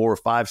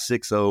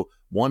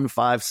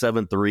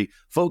 704-560-1573.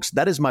 Folks,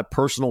 that is my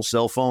personal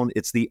cell phone.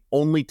 It's the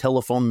only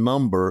telephone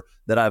number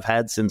that I've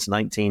had since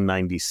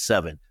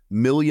 1997.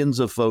 Millions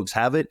of folks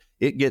have it.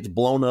 It gets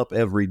blown up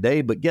every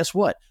day. But guess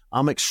what?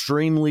 I'm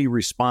extremely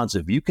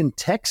responsive. You can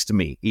text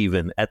me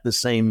even at the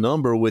same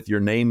number with your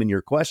name and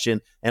your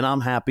question, and I'm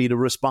happy to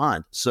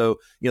respond. So,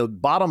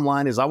 bottom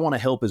line is I want to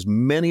help as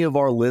many of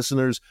our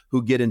listeners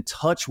who get in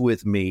touch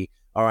with me,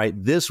 all right,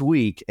 this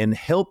week and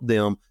help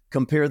them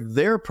compare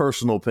their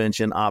personal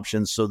pension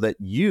options so that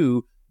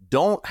you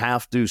don't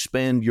have to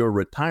spend your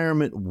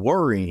retirement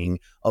worrying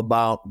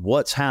about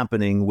what's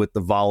happening with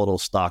the volatile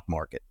stock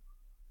market.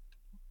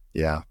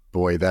 Yeah,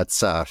 boy, that's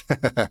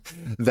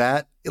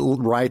that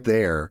right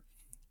there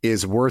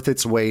is worth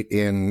its weight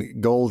in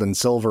gold and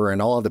silver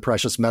and all of the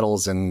precious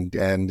metals and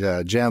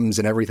gems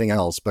and everything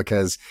else,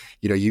 because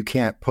you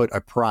can't put a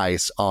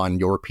price on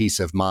your peace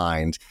of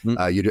mind.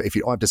 If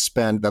you don't have to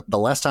spend the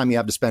less time you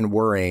have to spend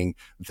worrying,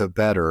 the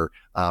better.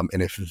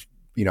 And if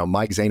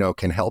Mike Zaino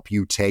can help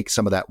you take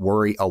some of that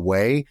worry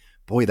away,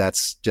 boy,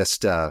 that's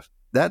just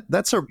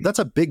that's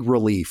a big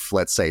relief,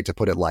 let's say, to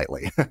put it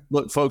lightly.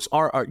 Look, folks,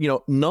 our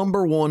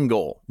number one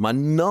goal, my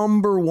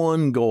number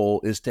one goal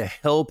is to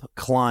help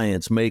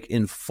clients make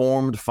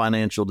informed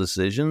financial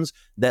decisions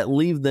that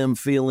leave them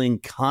feeling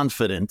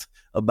confident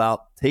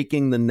about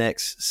taking the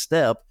next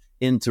step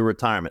into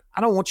retirement.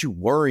 I don't want you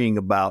worrying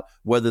about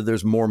whether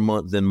there's more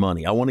than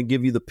money. I want to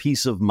give you the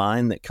peace of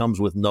mind that comes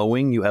with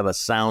knowing you have a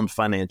sound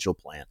financial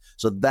plan.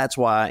 So that's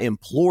why I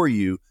implore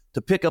you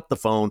to pick up the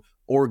phone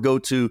or go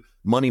to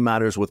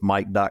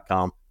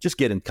moneymatterswithmike.com. Just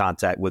get in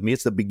contact with me.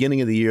 It's the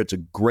beginning of the year. It's a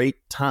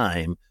great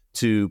time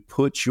to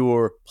put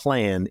your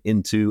plan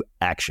into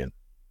action.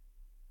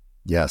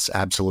 Yes,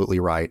 absolutely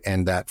right.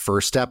 And that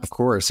first step, of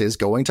course, is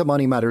going to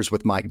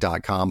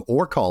moneymatterswithmike.com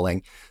or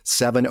calling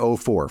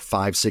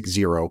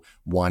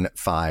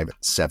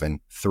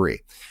 704-560-1573.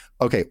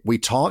 Okay, we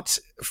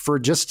talked for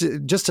just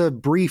a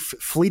brief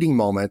fleeting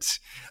moment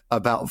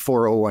about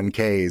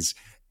 401ks.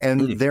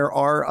 And there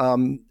are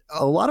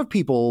a lot of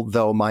people,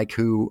 though, Mike,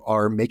 who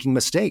are making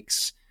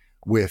mistakes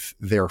with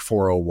their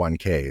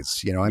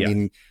 401ks. I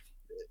mean,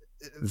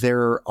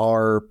 there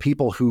are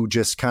people who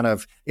just kind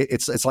of,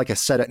 it's like a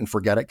set it and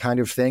forget it kind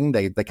of thing.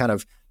 They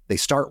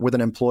start with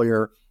an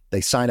employer,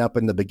 they sign up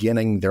in the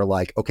beginning, they're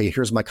like, okay,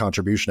 here's my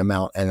contribution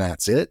amount, and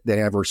that's it. They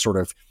never sort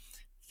of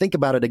think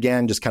about it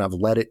again, just kind of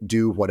let it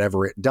do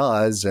whatever it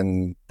does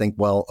and think,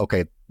 well,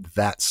 okay,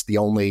 that's the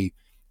only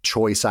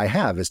choice I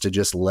have, is to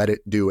just let it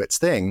do its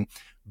thing.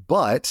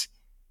 But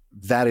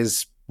that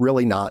is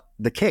really not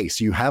the case.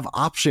 You have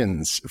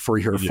options for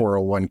your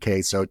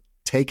 401k. So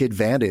take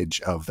advantage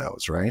of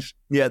those, right?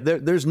 Yeah,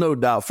 there's no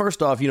doubt.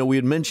 First off, we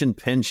had mentioned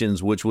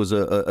pensions, which was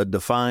a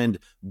defined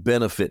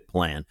benefit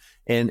plan.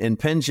 And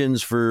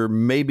pensions for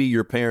maybe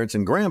your parents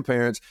and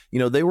grandparents,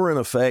 they were in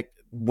effect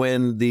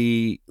when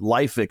the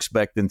life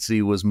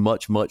expectancy was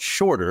much, much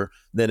shorter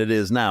than it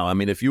is now. I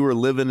mean, if you were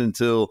living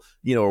until,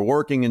 or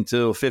working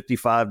until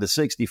 55 to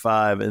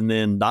 65 and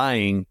then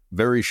dying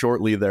very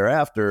shortly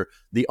thereafter,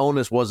 the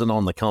onus wasn't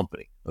on the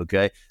company.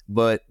 Okay.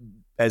 But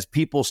as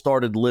people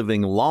started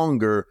living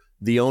longer,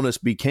 the onus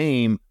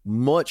became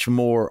much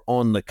more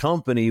on the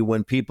company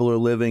when people are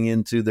living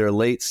into their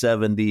late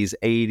 70s,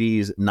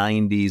 80s,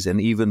 90s, and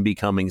even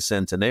becoming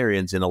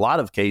centenarians. In a lot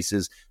of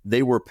cases,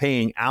 they were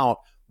paying out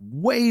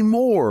way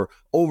more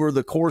over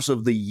the course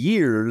of the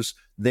years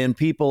than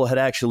people had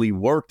actually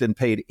worked and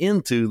paid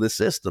into the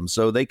system.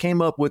 So they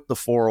came up with the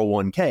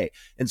 401k.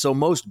 And so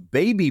most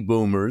baby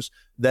boomers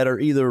that are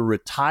either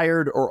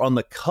retired or on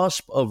the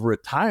cusp of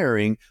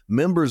retiring,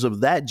 members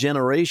of that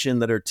generation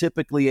that are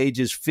typically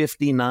ages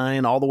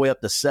 59 all the way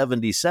up to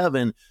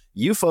 77,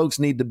 you folks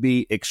need to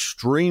be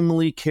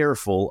extremely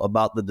careful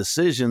about the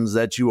decisions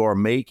that you are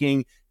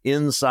making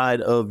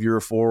inside of your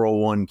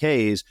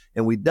 401ks.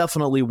 And we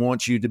definitely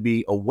want you to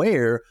be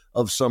aware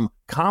of some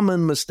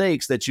common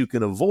mistakes that you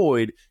can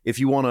avoid if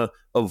you want to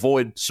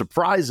avoid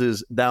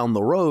surprises down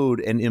the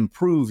road and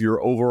improve your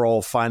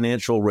overall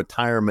financial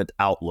retirement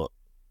outlook.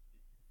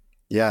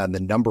 Yeah. And the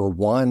number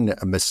one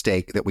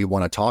mistake that we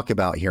want to talk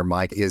about here,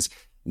 Mike, is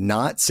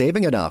not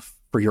saving enough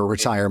for your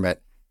retirement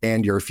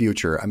and your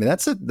future. I mean,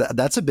 that's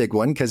a big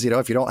one, because,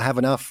 if you don't have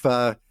enough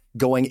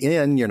going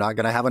in, you're not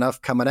going to have enough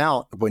coming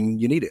out when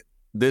you need it.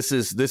 This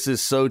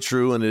is so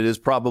true, and it is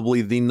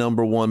probably the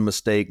number one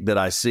mistake that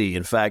I see.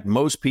 In fact,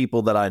 most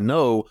people that I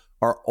know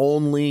are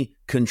only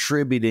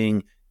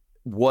contributing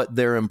what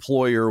their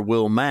employer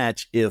will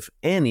match, if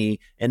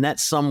any, and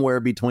that's somewhere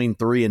between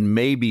 3 and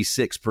maybe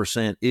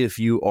 6% if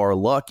you are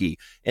lucky.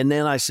 And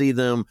then I see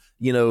them,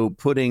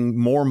 putting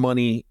more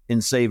money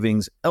in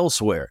savings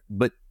elsewhere.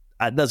 But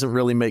that doesn't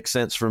really make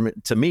sense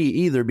to me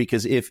either,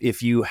 because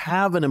if you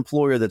have an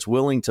employer that's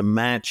willing to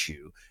match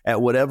you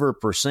at whatever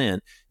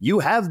percent, you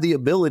have the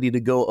ability to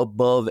go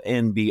above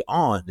and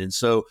beyond. And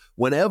so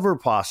whenever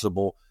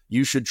possible,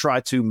 you should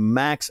try to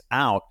max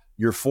out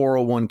your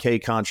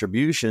 401k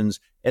contributions,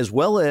 as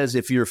well as,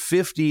 if you're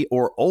 50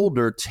 or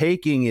older,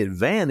 taking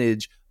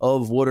advantage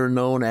of what are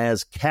known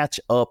as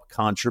catch-up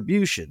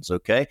contributions,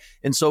 okay?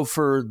 And so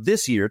for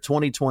this year,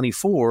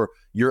 2024,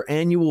 your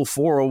annual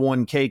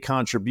 401k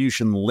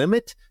contribution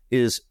limit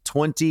is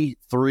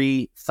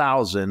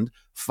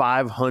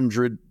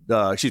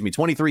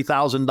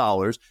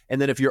 $23,000.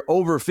 And then if you're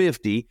over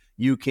 50,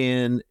 you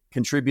can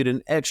contribute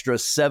an extra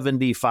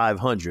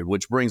 $7,500,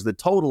 which brings the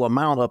total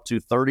amount up to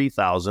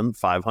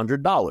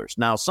 $30,500.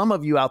 Now, some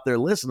of you out there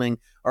listening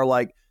are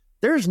like,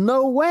 there's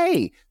no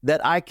way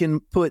that I can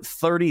put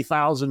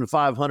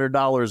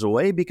 $30,500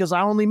 away because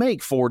I only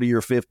make 40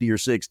 or 50 or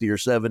 60 or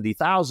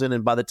 70,000.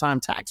 And by the time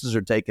taxes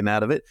are taken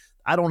out of it,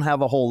 I don't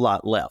have a whole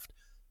lot left.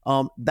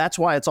 That's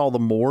why it's all the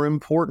more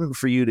important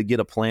for you to get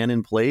a plan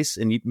in place.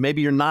 And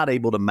maybe you're not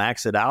able to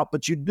max it out,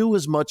 but you do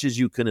as much as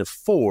you can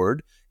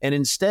afford. And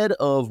instead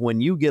of, when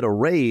you get a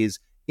raise,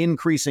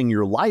 increasing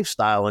your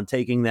lifestyle and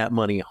taking that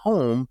money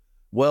home,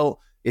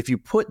 well, if you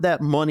put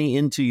that money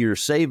into your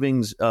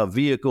savings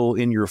vehicle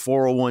in your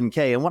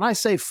 401k, and when I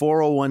say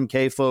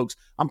 401k, folks,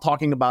 I'm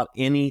talking about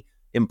any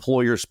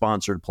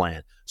employer-sponsored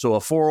plan. So a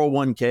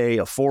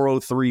 401k, a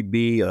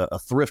 403b, a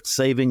thrift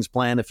savings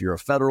plan if you're a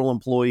federal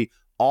employee,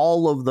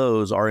 all of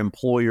those are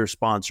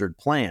employer-sponsored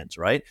plans,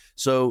 right?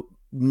 So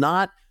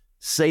not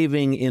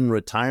saving in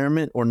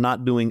retirement or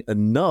not doing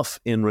enough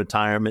in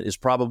retirement is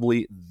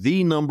probably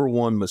the number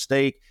one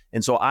mistake.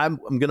 And so I'm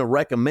going to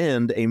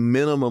recommend a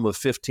minimum of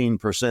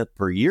 15%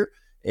 per year.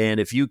 And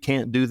if you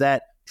can't do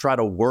that, try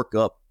to work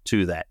up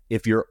to that.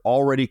 If you're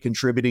already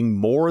contributing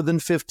more than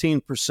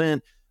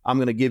 15%, I'm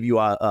going to give you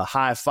a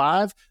high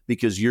five,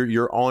 because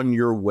you're on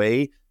your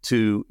way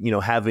to,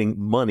 having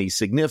money,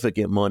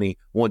 significant money,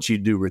 once you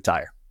do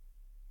retire.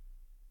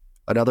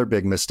 Another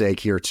big mistake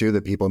here too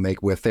that people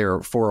make with their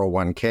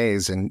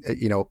 401ks, and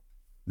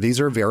these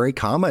are very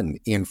common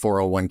in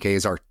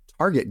 401ks, are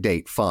target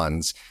date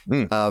funds.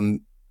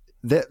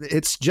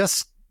 It's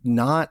just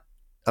not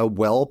a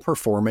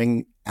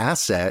well-performing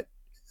asset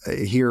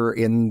here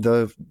in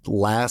the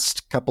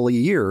last couple of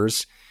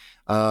years.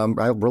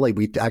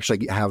 We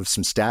actually have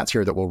some stats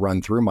here that we'll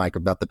run through, Mike,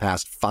 about the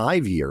past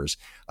 5 years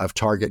of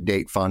target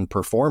date fund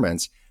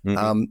performance.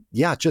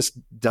 It just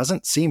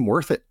doesn't seem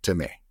worth it to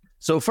me.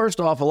 So first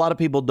off, a lot of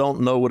people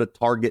don't know what a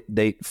target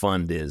date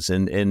fund is.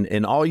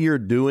 And all you're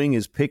doing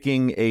is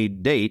picking a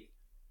date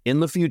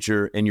in the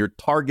future, and you're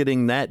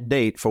targeting that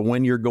date for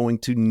when you're going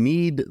to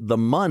need the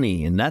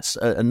money. And that's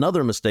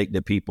another mistake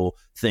that people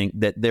think,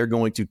 that they're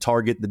going to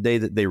target the day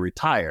that they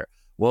retire.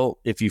 Well,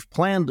 if you've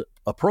planned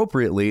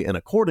appropriately and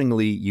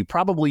accordingly, you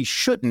probably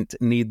shouldn't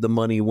need the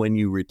money when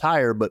you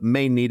retire, but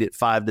may need it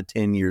 5 to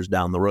 10 years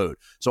down the road.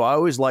 So I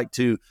always like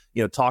to,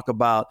 talk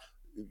about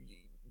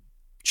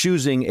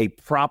choosing a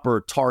proper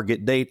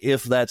target date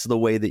if that's the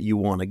way that you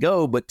want to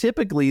go. But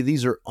typically,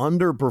 these are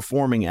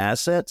underperforming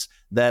assets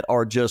that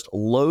are just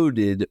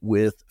loaded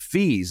with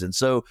fees. And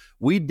so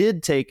we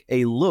did take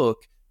a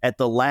look at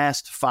the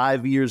last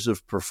 5 years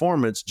of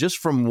performance just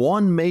from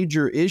one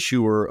major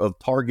issuer of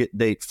target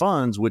date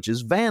funds, which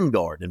is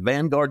Vanguard. And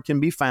Vanguard can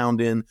be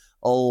found in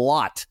a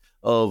lot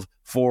of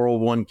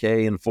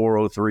 401k and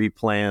 403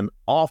 plan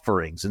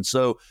offerings. And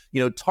so,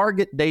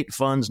 target date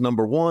funds,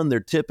 number one, they're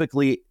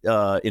typically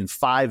in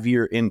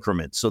 5-year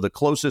increments. So the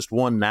closest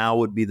one now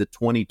would be the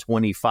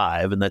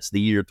 2025, and that's the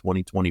year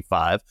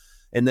 2025.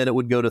 And then it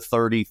would go to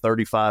 30,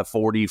 35,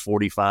 40,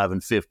 45,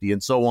 and 50,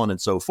 and so on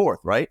and so forth,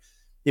 right?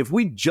 If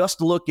we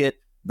just look at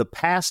the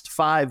past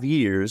 5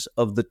 years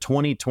of the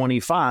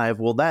 2025,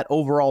 well, that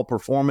overall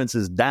performance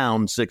is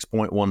down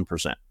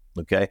 6.1%,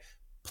 okay?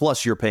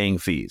 Plus you're paying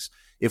fees.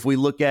 If we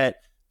look at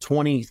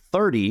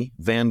 2030,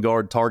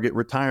 Vanguard Target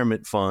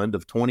Retirement Fund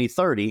of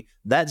 2030,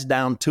 that's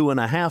down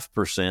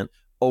 2.5%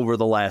 over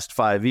the last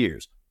 5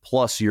 years.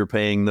 Plus you're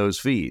paying those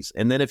fees.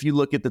 And then if you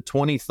look at the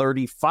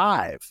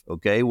 2035,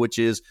 okay, which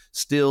is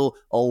still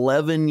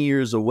 11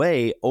 years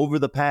away, over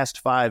the past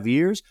 5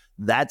 years,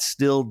 that's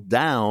still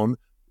down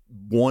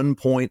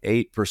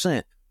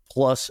 1.8%.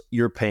 Plus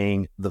you're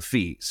paying the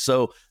fees.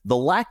 So the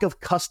lack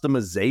of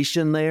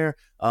customization there,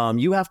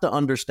 you have to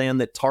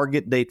understand that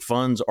target date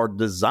funds are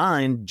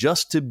designed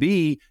just to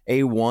be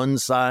a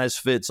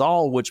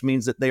one-size-fits-all, which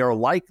means that they are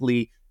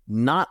likely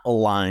not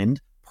aligned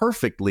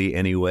perfectly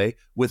anyway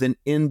with an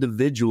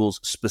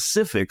individual's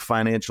specific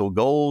financial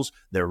goals,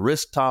 their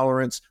risk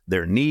tolerance,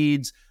 their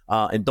needs.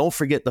 And don't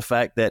forget the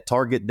fact that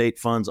target date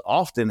funds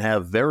often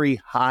have very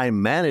high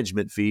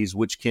management fees,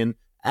 which can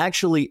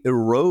actually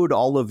erode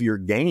all of your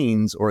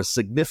gains, or a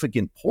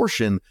significant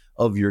portion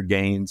of your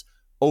gains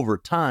over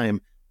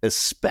time,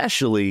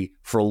 especially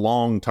for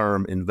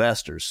long-term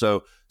investors.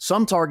 So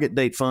some target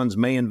date funds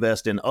may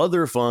invest in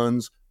other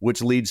funds,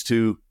 which leads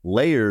to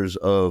layers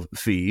of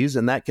fees,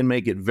 and that can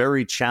make it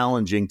very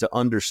challenging to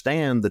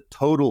understand the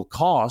total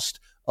cost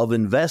of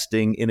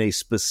investing in a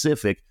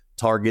specific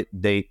target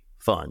date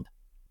fund.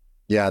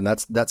 Yeah, and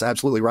that's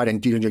absolutely right.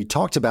 And you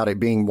talked about it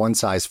being one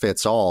size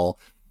fits all.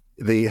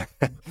 The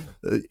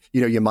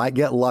you might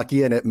get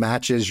lucky and it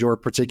matches your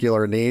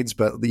particular needs,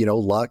 but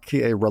luck,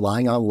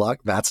 relying on luck,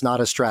 that's not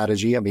a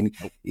strategy. I mean,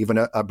 even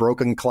a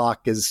broken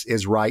clock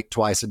is right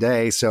twice a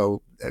day.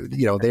 So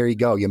there you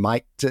go. You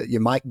might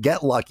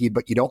get lucky,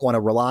 but you don't want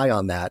to rely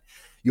on that.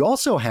 You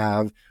also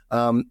have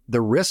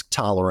the risk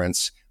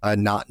tolerance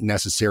not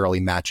necessarily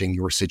matching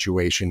your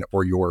situation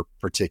or your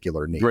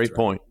particular needs. Great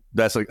point.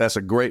 That's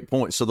a great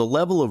point. So the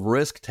level of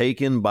risk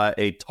taken by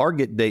a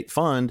target date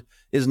fund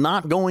is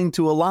not going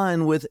to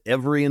align with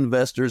every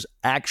investor's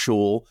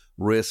actual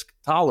risk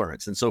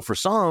tolerance. And so for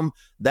some,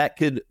 that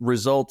could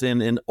result in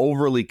an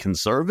overly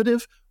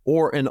conservative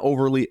or an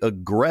overly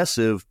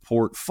aggressive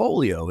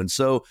portfolio. And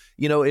so,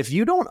 if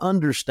you don't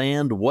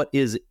understand what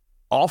is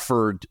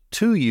offered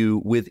to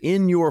you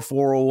within your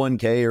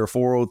 401k or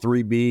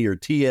 403b or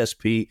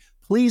TSP,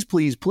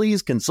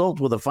 please consult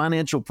with a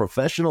financial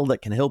professional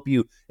that can help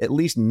you at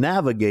least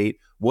navigate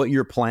what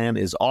your plan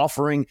is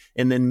offering,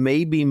 and then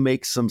maybe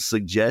make some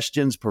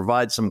suggestions,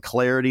 provide some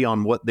clarity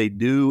on what they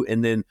do,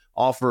 and then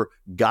offer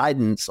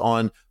guidance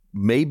on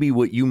maybe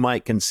what you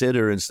might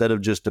consider instead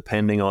of just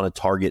depending on a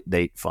target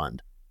date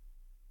fund.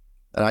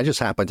 And I just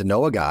happen to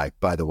know a guy,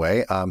 by the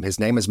way. His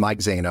name is Mike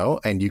Zaino,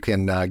 and you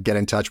can get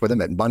in touch with him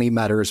at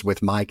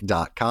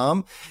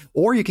moneymatterswithmike.com,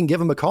 or you can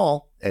give him a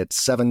call at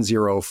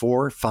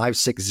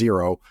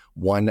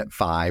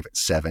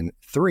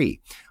 704-560-1573.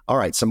 All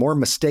right, some more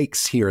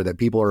mistakes here that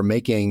people are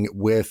making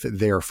with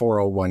their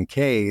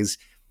 401ks.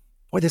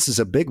 Boy, this is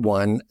a big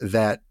one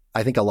that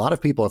I think a lot of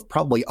people have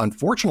probably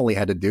unfortunately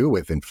had to do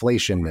with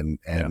inflation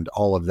and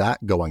all of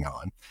that going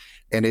on.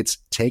 And it's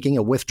taking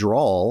a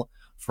withdrawal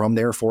from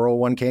their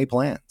 401k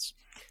plans.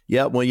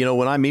 Yeah, well,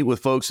 when I meet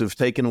with folks who've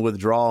taken a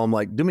withdrawal, I'm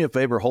like, do me a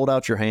favor, hold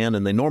out your hand.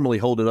 And they normally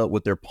hold it up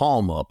with their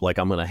palm up, like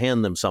I'm going to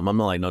hand them something. I'm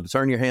like, no,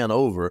 turn your hand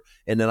over.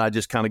 And then I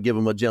just kind of give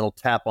them a gentle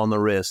tap on the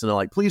wrist. And they're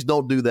like, please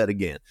don't do that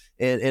again.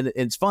 And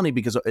it's funny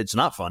because it's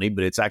not funny,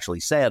 but it's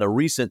actually sad. A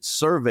recent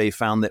survey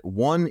found that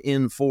 1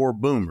 in 4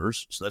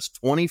 boomers, so that's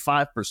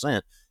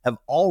 25%, have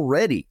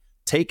already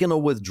taken a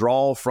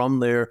withdrawal from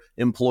their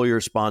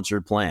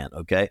employer-sponsored plan,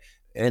 okay?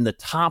 And the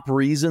top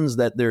reasons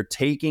that they're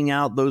taking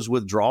out those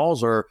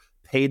withdrawals are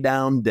pay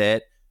down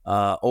debt,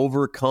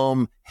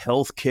 overcome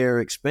healthcare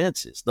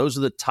expenses. Those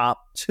are the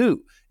top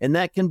 2. And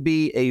that can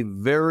be a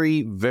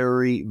very,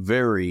 very,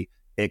 very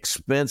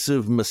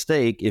expensive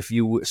mistake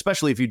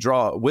especially if you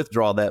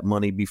withdraw that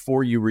money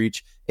before you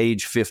reach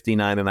age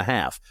 59 and a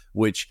half,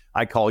 which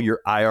I call your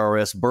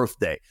IRS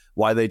birthday.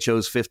 Why they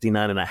chose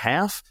 59 and a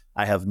half,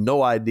 I have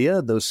no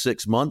idea. Those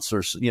 6 months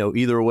or,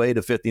 either way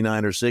to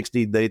 59 or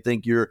 60, they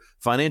think you're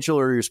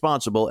financially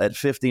responsible at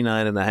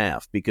 59 and a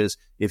half, because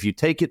if you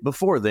take it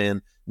before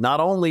then, not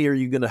only are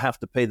you going to have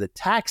to pay the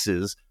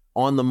taxes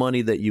on the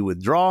money that you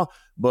withdraw,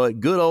 but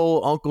good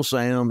old Uncle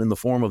Sam in the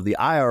form of the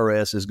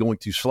IRS is going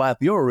to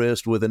slap your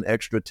wrist with an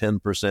extra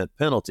 10%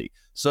 penalty.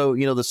 So,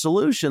 the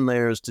solution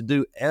there is to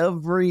do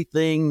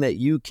everything that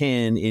you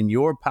can in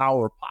your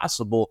power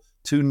possible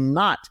to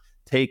not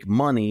take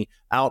money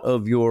out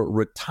of your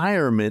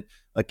retirement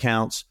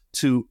accounts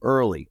too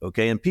early.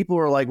 Okay. And people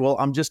are like, well,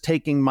 I'm just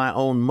taking my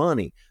own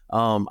money.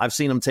 I've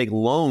seen them take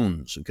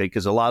loans. Okay.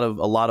 Because a lot of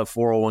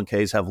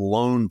 401ks have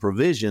loan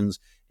provisions,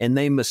 and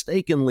they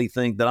mistakenly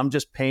think that I'm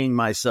just paying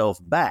myself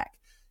back.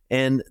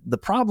 And the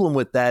problem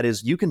with that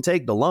is you can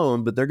take the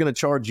loan, but they're going to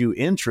charge you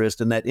interest.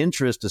 And that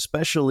interest,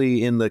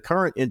 especially in the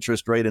current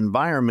interest rate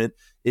environment,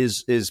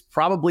 is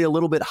probably a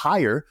little bit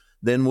higher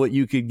than what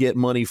you could get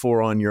money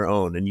for on your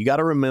own. And you got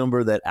to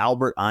remember that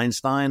Albert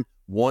Einstein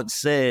once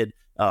said,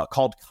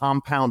 called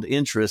compound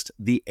interest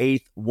the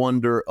 8th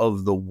wonder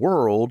of the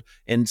world,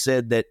 and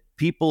said that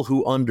people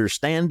who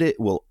understand it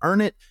will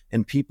earn it,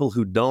 and people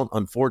who don't,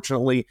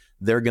 unfortunately,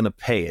 they're going to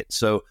pay it.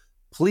 So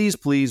please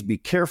be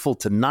careful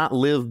to not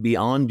live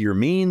beyond your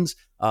means.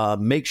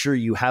 Make sure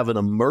you have an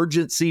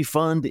emergency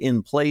fund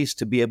in place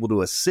to be able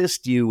to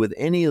assist you with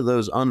any of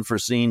those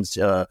unforeseen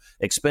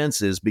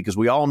expenses, because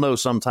we all know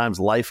sometimes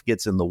life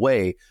gets in the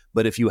way.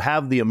 But if you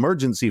have the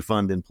emergency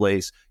fund in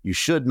place, you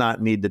should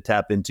not need to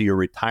tap into your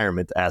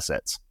retirement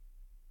assets.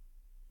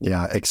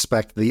 Yeah,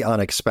 expect the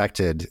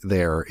unexpected.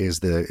 There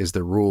is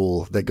the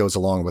rule that goes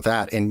along with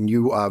that. And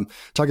you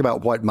talk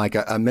about what, Mike,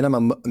 a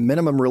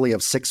minimum really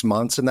of 6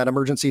 months in that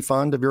emergency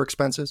fund of your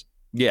expenses?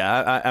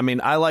 Yeah, I mean,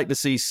 I like to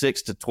see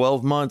 6 to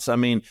 12 months. I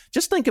mean,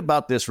 just think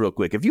about this real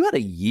quick. If you had a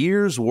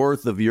year's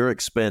worth of your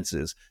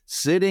expenses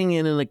sitting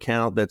in an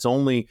account that's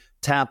only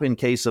tap in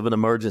case of an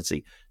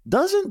emergency,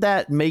 doesn't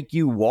that make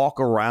you walk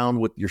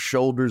around with your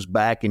shoulders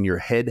back and your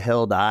head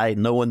held high,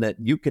 knowing that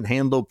you can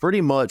handle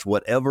pretty much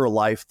whatever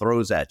life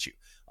throws at you?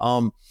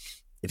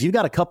 If you've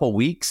got a couple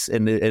weeks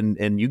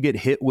and you get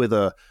hit with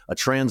a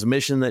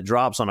transmission that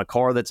drops on a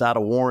car that's out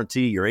of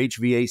warranty, your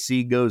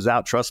HVAC goes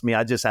out. Trust me,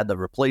 I just had to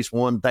replace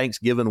one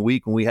Thanksgiving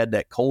week when we had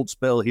that cold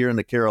spell here in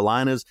the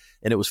Carolinas,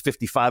 and it was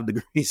 55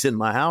 degrees in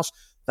my house.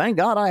 Thank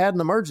God I had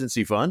an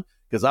emergency fund,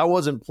 because I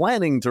wasn't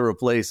planning to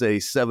replace a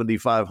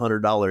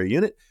 $7,500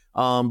 unit.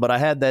 But I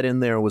had that in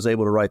there and was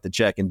able to write the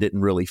check and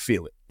didn't really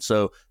feel it.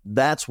 So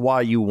that's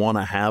why you want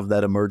to have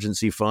that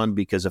emergency fund,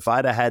 because if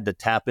I'd have had to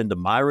tap into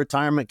my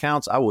retirement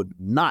accounts, I would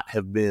not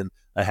have been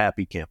a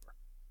happy camper.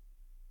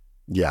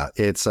 Yeah,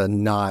 it's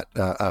not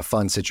a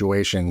fun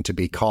situation to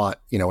be caught,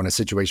 in a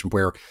situation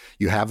where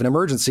you have an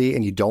emergency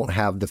and you don't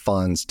have the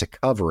funds to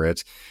cover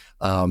it.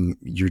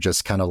 You're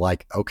just kind of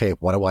like, okay,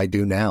 what do I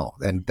do now?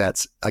 And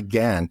that's,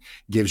 again,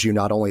 gives you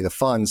not only the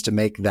funds to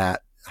make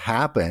that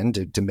happen,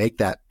 to make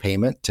that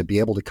payment, to be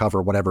able to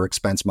cover whatever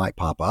expense might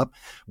pop up,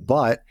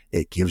 but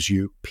it gives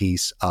you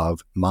peace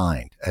of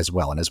mind as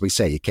well. And as we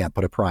say, you can't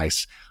put a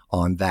price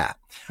on that.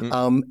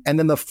 And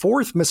then the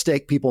fourth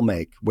mistake people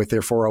make with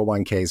their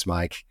 401ks,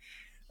 Mike,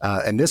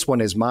 and this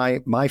one is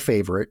my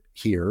favorite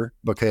here,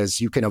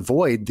 because you can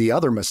avoid the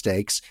other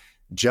mistakes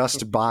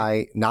just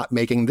by not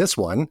making this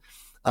one.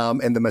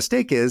 And the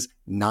mistake is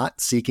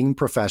not seeking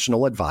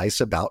professional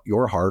advice about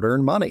your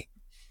hard-earned money.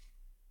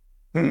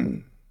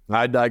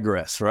 I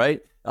digress,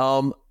 right?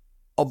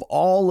 Of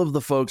all of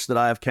the folks that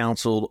I've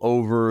counseled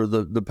over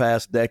the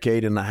past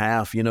decade and a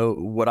half,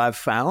 what I've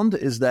found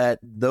is that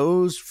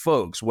those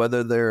folks,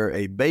 whether they're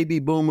a baby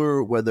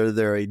boomer, whether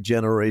they're a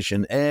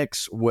Generation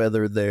X,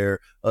 whether they're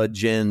a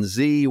Gen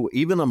Z,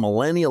 even a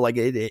millennial,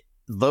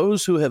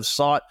 those who have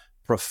sought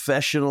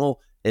professional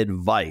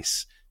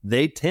advice,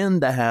 they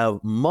tend to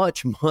have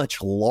much,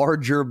 much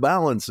larger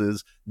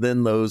balances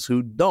than those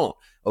who don't.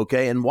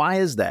 Okay. And why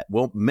is that?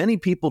 Well, many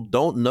people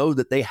don't know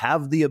that they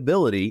have the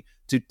ability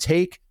to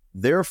take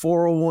their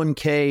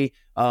 401k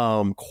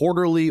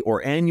quarterly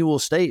or annual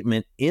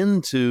statement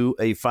into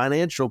a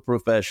financial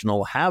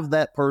professional, have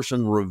that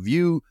person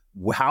review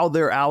how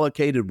they're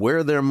allocated,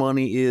 where their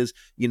money is,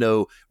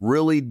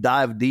 really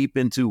dive deep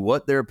into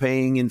what they're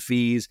paying in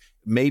fees.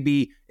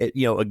 Maybe,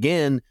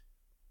 again,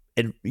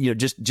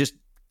 just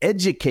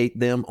educate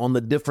them on the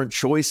different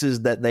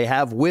choices that they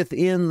have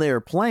within their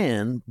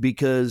plan,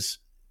 because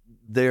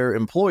their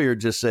employer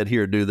just said,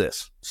 here, do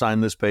this,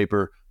 sign this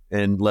paper,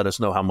 and let us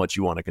know how much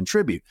you want to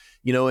contribute,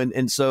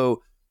 and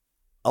so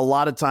a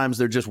lot of times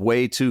they're just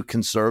way too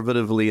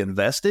conservatively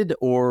invested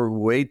or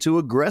way too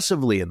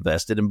aggressively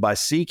invested. And by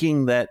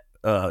seeking that,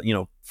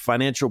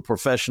 financial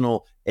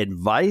professional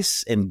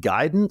advice and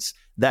guidance,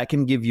 that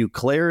can give you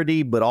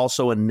clarity, but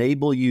also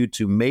enable you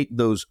to make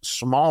those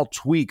small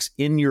tweaks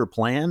in your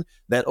plan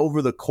that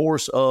over the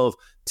course of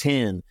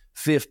 10,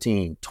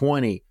 15,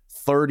 20,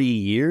 30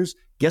 years,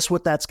 guess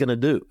what that's going to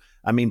do?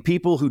 I mean,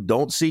 people who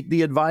don't seek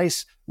the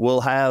advice will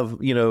have,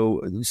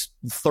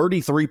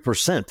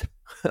 33%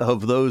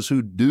 of those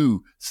who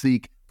do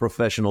seek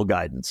professional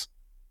guidance.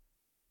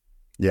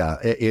 Yeah,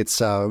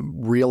 it's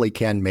really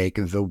can make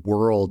the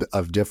world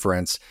of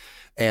difference.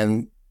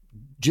 And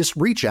just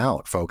reach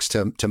out, folks,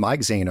 to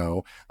Mike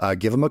Zaino.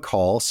 Give him a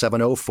call,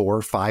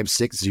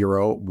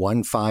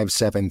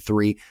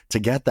 704-560-1573, to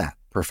get that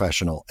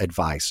professional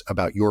advice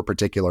about your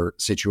particular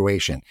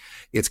situation.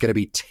 It's going to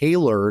be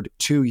tailored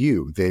to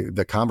you.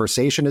 The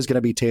conversation is going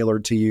to be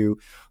tailored to you.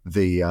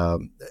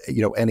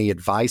 Any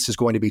advice is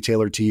going to be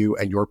tailored to you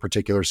and your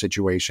particular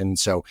situation.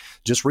 So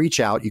just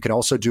reach out. You can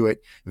also do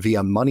it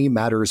via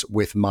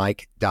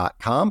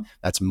moneymatterswithmike.com.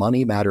 That's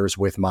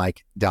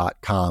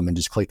moneymatterswithmike.com, and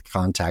just click the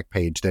contact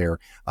page there,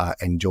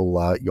 and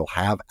you'll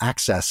have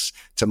access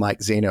to Mike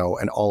Zaino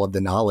and all of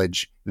the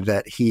knowledge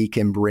that he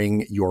can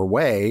bring your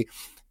way.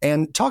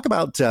 And talk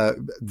about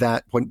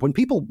that when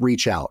people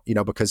reach out,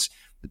 because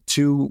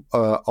to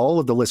all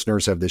of the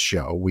listeners of this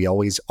show, we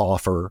always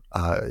offer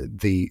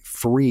the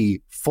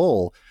free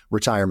full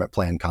retirement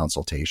plan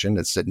consultation.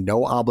 It's at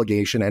no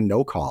obligation and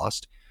no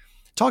cost.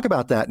 Talk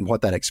about that and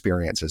what that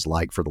experience is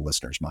like for the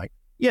listeners, Mike.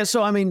 Yeah,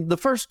 so I mean, the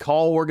first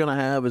call we're going to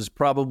have is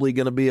probably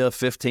going to be a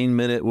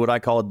 15-minute, what I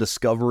call a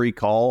discovery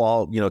call.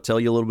 I'll, tell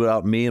you a little bit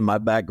about me and my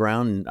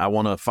background, and I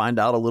want to find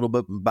out a little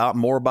bit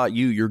more about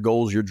you, your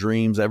goals, your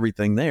dreams,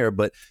 everything there.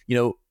 But,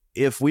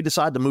 if we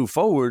decide to move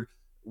forward,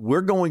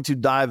 we're going to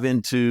dive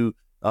into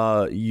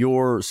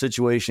your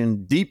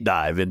situation, deep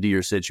dive into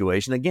your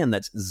situation. Again,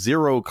 that's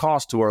zero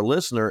cost to our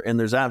listener, and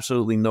there's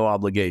absolutely no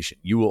obligation.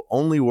 You will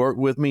only work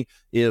with me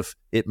if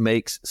it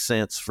makes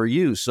sense for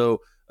you.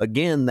 So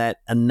again, that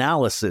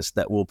analysis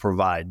that we'll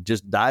provide,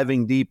 just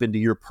diving deep into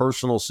your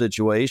personal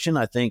situation,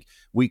 I think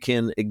we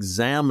can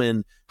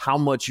examine how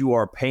much you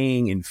are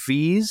paying in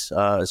fees,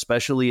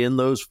 especially in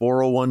those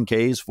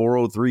 401ks,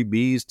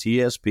 403bs,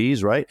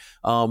 TSPs, right?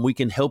 We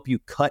can help you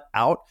cut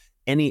out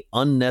any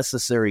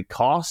unnecessary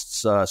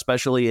costs,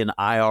 especially in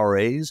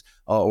IRAs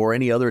or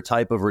any other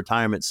type of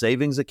retirement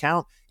savings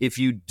account. If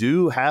you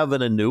do have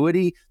an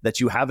annuity that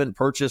you haven't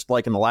purchased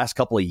like in the last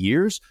couple of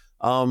years,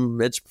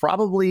 it's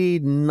probably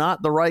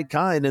not the right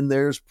kind, and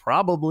there's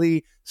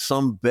probably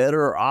some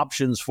better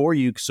options for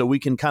you. So we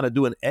can kind of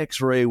do an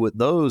x-ray with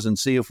those and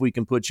see if we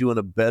can put you in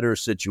a better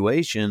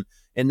situation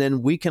And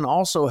then we can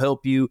also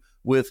help you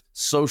with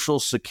Social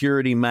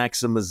Security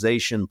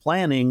maximization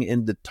planning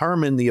and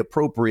determine the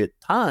appropriate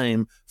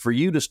time for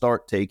you to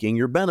start taking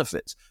your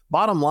benefits.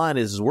 Bottom line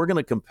is we're going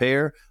to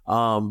compare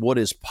what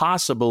is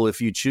possible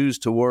if you choose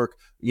to work,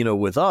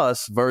 with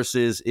us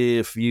versus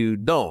if you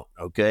don't.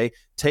 Okay.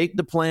 Take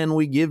the plan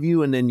we give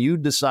you and then you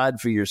decide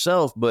for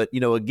yourself. But,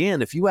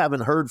 again, if you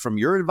haven't heard from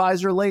your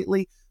advisor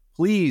lately,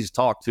 please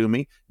talk to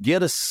me,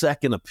 get a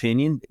second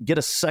opinion, get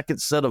a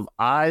second set of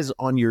eyes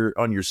on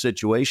your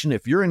situation.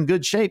 If you're in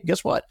good shape,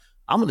 guess what?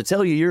 I'm going to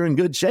tell you you're in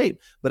good shape.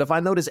 But if I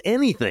notice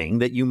anything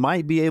that you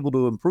might be able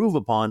to improve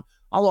upon,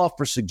 I'll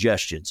offer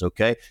suggestions,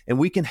 okay? And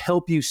we can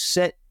help you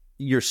set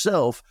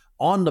yourself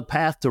on the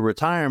path to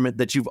retirement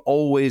that you've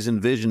always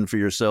envisioned for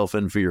yourself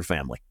and for your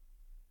family.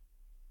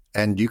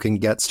 And you can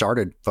get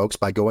started, folks,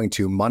 by going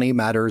to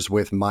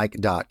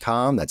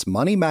moneymatterswithmike.com. That's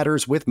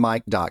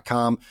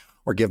moneymatterswithmike.com.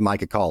 Or give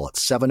Mike a call at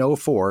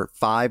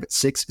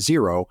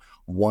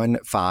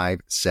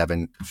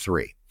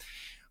 704-560-1573.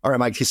 All right,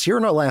 Mike, just here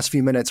in our last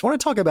few minutes, I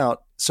want to talk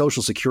about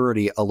Social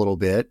Security a little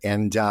bit.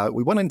 And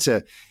we went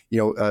into,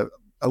 a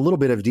little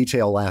bit of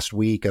detail last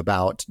week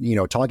about,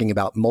 talking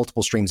about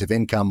multiple streams of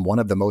income. One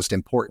of the most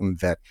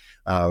important that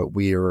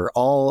we are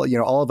all,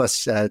 all of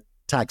us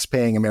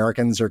tax-paying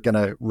Americans are going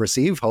to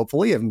receive,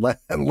 hopefully,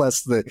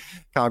 unless the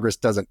Congress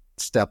doesn't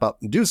step up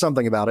and do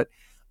something about it.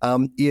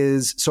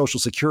 Is Social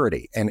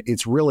Security. And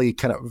it's really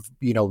kind of,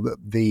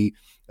 the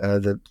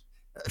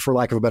for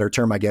lack of a better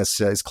term, I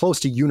guess, as close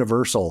to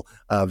universal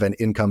of an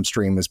income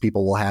stream as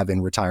people will have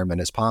in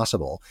retirement as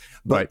possible.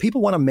 But right.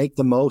 People want to make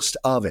the most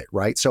of it,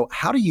 right? So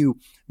how do you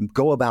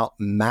go about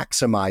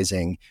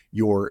maximizing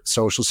your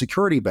Social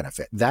Security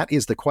benefit? That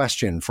is the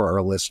question for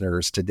our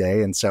listeners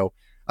today. And so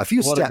a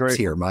few steps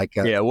here, Mike.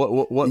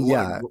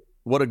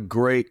 What a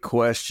great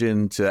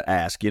question to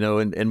ask,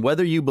 and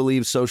whether you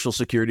believe Social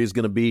Security is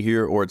going to be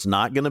here or it's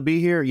not going to be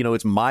here,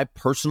 it's my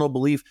personal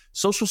belief.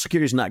 Social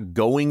Security is not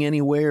going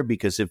anywhere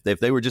because if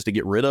they were just to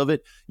get rid of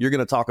it, you're going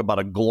to talk about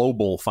a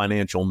global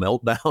financial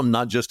meltdown,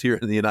 not just here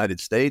in the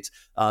United States.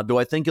 Do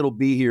I think it'll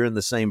be here in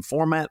the same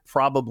format?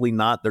 Probably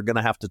not. They're going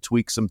to have to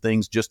tweak some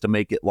things just to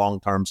make it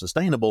long-term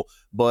sustainable.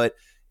 But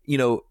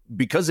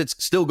because it's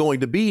still going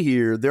to be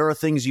here, there are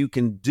things you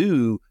can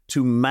do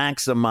to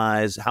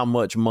maximize how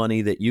much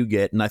money that you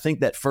get. And I think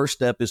that first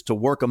step is to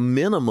work a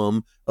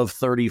minimum of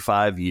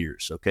 35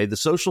 years. Okay. The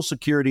Social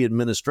Security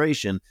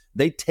Administration,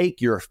 they take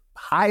your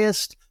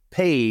highest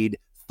paid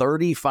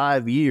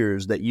 35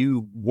 years that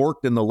you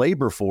worked in the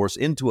labor force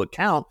into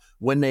account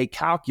when they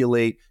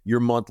calculate your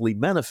monthly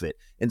benefit.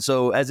 And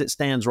so as it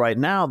stands right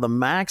now, the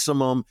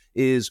maximum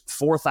is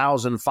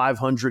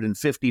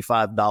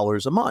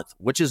 $4,555 a month,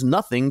 which is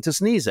nothing to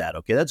sneeze at.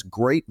 Okay, that's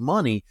great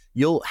money.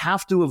 You'll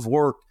have to have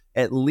worked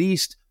at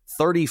least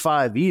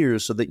 35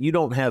 years so that you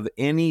don't have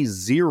any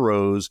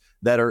zeros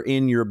that are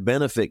in your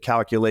benefit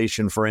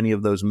calculation for any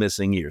of those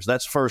missing years.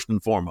 That's first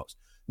and foremost.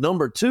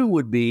 Number two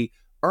would be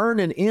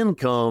earn an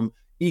income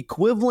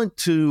equivalent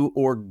to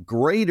or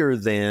greater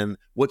than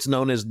what's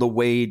known as the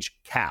wage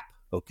cap.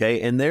 Okay.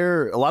 And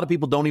a lot of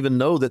people don't even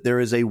know that there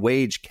is a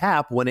wage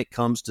cap when it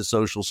comes to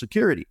Social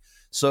Security.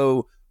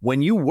 So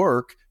when you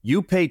work,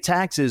 you pay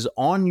taxes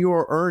on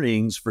your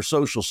earnings for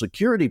Social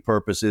Security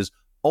purposes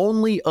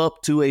only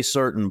up to a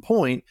certain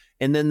point,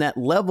 and then that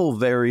level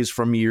varies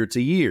from year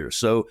to year.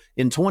 So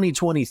in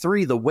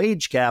 2023, the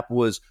wage cap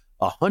was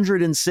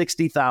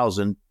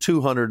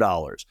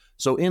 $160,200.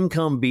 So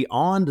income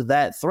beyond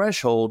that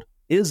threshold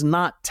is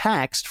not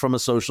taxed from a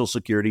Social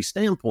Security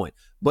standpoint.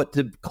 But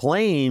to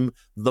claim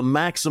the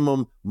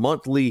maximum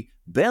monthly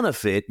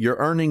benefit, your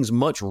earnings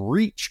must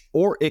reach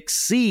or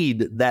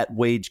exceed that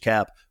wage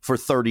cap for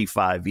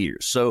 35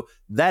 years. So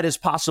that is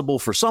possible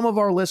for some of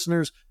our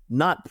listeners,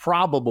 not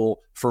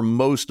probable for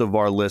most of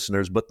our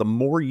listeners. But the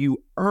more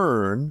you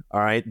earn,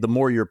 all right, the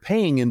more you're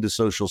paying into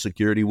Social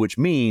Security, which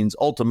means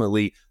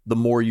ultimately the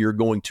more you're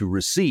going to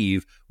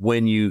receive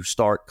when you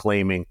start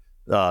claiming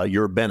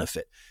your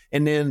benefit.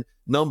 And then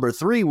number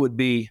three would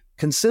be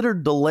consider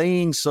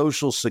delaying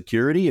Social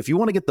Security. If you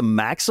want to get the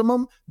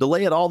maximum,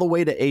 delay it all the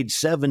way to age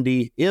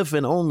 70, if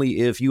and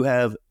only if you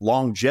have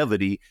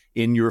longevity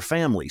in your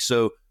family.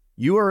 So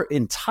you are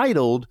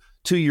entitled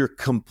to your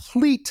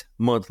complete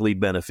monthly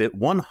benefit,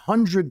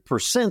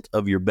 100%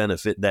 of your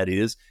benefit, that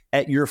is,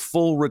 at your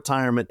full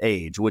retirement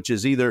age, which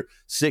is either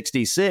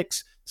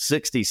 66,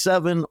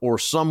 67, or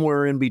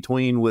somewhere in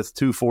between with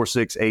 2, 4,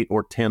 6, 8,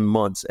 or 10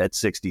 months at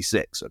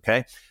 66,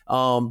 okay?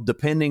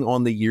 Depending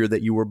on the year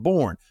that you were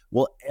born.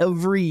 Well,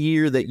 every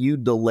year that you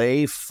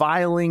delay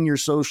filing your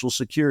Social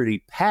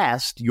Security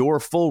past your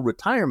full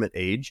retirement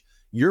age,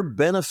 your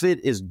benefit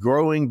is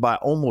growing by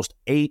almost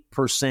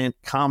 8%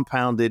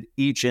 compounded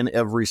each and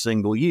every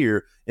single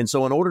year. And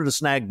so in order to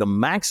snag the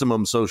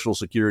maximum Social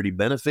Security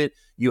benefit,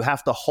 you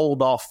have to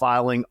hold off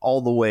filing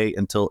all the way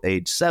until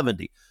age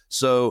 70.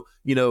 So,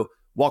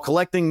 while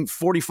collecting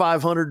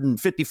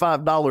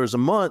 $4,555 a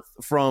month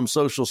from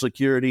Social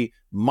Security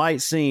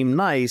might seem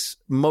nice,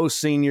 most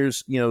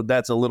seniors,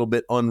 that's a little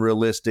bit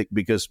unrealistic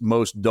because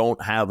most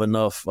don't have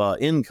enough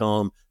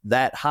income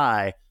that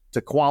high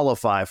to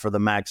qualify for the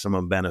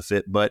maximum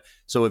benefit. But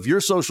so if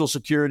your Social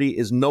Security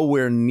is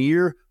nowhere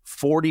near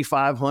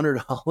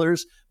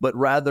 $4,500, but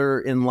rather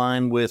in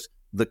line with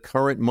the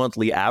current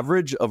monthly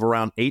average of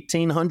around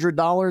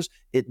 $1,800,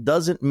 it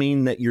doesn't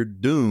mean that you're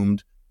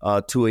doomed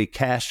to a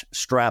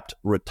cash-strapped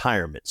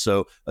retirement.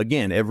 So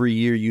again, every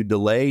year you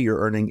delay, you're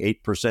earning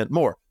 8%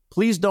 more.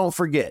 Please don't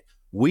forget,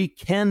 we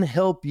can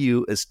help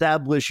you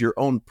establish your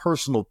own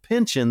personal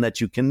pension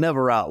that you can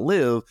never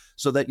outlive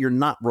so that you're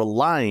not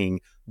relying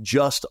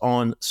just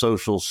on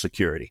Social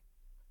Security.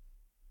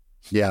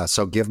 Yeah,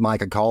 so give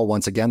Mike a call.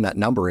 Once again, that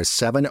number is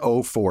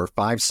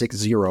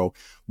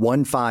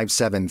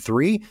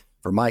 704-560-1573.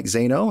 For Mike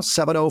Zaino,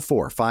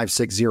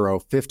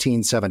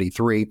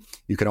 704-560-1573.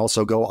 You can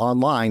also go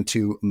online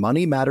to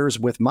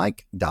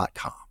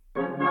moneymatterswithmike.com.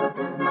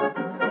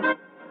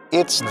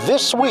 It's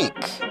This Week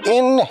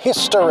in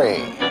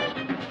History.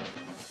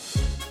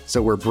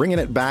 So we're bringing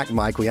it back,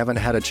 Mike. We haven't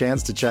had a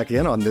chance to check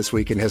in on This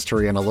Week in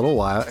History in a little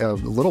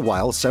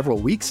while, several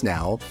weeks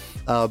now.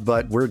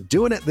 But we're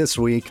doing it this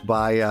week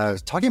by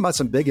talking about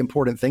some big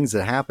important things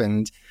that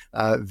happened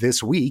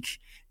this week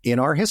in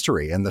our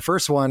history. And the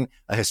first one,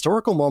 a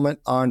historical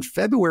moment on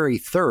February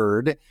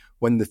 3rd,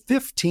 when the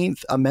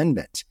 15th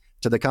Amendment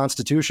to the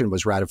Constitution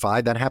was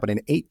ratified. That happened in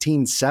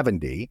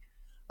 1870.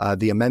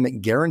 The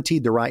amendment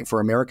guaranteed the right for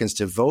Americans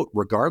to vote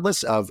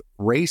regardless of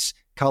race,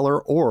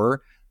 color,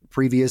 or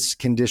previous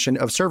condition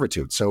of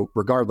servitude. So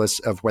regardless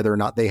of whether or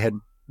not they had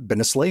been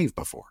a slave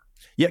before.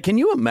 Yeah. Can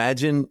you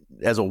imagine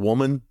as a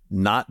woman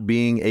not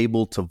being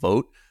able to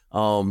vote?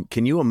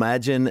 Can you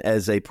imagine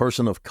as a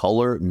person of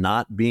color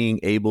not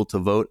being able to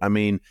vote? I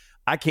mean,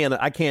 I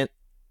can't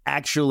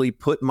actually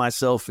put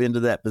myself into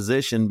that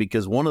position,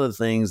 because one of the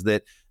things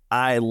that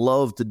I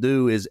love to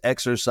do is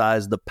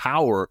exercise the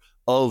power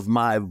of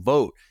my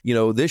vote. You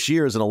know, this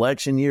year is an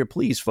election year.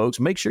 Please, folks,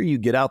 make sure you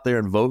get out there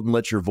and vote and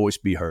let your voice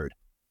be heard.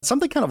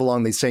 Something kind of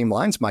along these same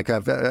lines, Mike,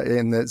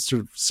 in the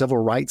sort of civil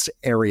rights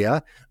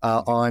area,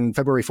 on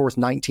February 4th,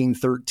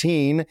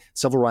 1913,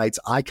 civil rights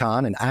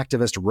icon and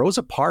activist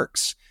Rosa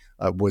Parks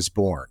was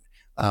born.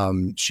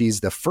 She's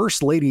the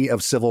first lady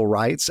of civil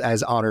rights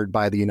as honored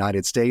by the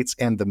United States,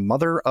 and the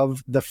mother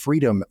of the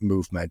freedom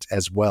movement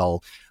as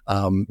well.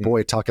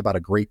 Boy, talk about a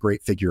great,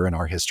 great figure in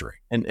our history.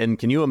 And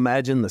can you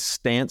imagine the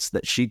stance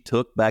that she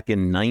took back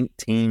in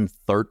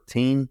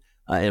 1913?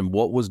 And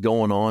what was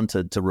going on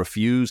to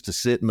refuse to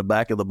sit in the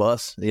back of the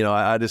bus? You know,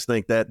 I just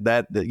think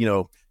that you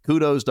know,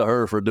 kudos to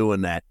her for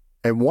doing that.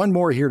 And one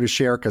more here to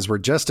share, because we're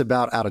just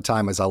about out of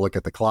time as I look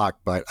at the clock,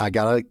 but I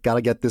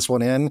gotta get this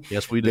one in.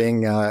 Yes, we do.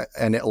 Being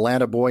an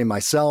Atlanta boy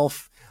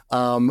myself,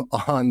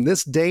 on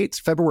this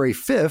date, February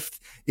 5th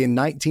in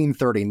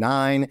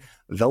 1939,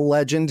 the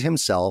legend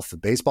himself, the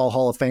Baseball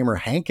Hall of Famer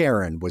Hank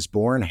Aaron, was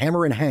born.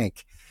 Hammerin'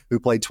 Hank, who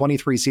played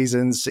 23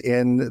 seasons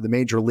in the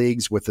major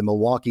leagues with the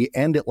Milwaukee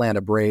and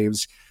Atlanta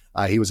Braves.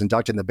 He was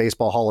inducted in the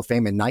Baseball Hall of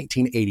Fame in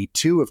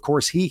 1982. Of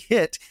course, he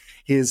hit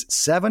his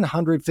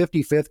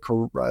 755th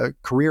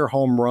career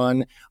home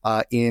run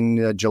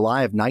in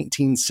July of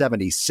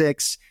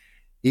 1976.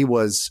 He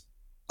was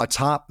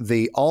atop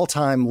the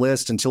all-time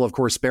list until, of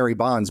course, Barry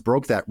Bonds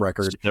broke that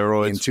record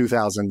in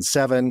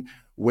 2007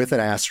 with an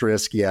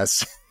asterisk,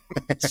 yes.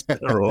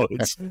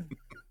 Steroids.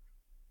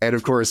 And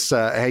of course,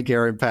 Hank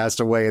Aaron passed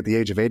away at the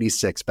age of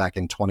 86 back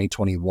in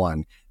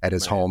 2021 at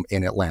his home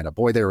in Atlanta.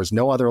 Boy, there is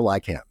no other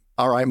like him.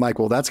 All right, Mike.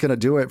 Well, that's going to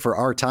do it for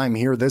our time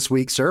here this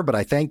week, sir. But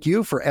I thank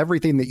you for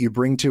everything that you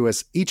bring to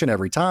us each and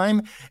every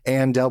time.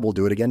 And we'll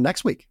do it again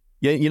next week.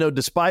 Yeah, you know,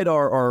 despite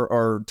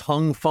our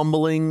tongue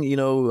fumbling, you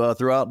know,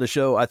 throughout the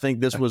show, I think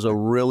this was a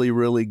really,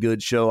 really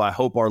good show. I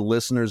hope our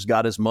listeners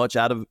got as much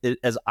out of it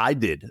as I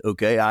did.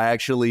 Okay, I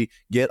actually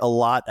get a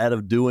lot out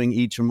of doing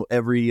each and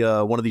every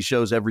one of these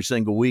shows every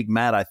single week.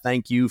 Matt, I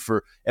thank you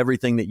for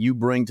everything that you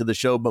bring to the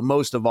show. But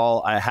most of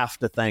all, I have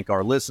to thank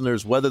our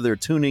listeners, whether they're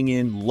tuning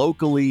in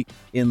locally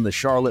in the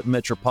Charlotte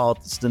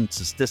metropolitan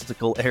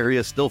statistical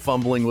area, still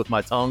fumbling with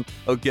my tongue,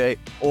 okay,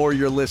 or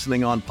you're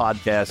listening on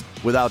podcast.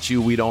 Without you,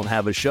 we don't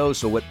have a show.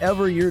 So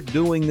whatever you're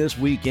doing this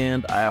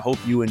weekend, I hope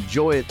you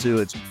enjoy it to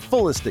its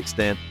fullest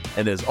extent.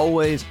 And as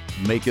always,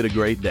 make it a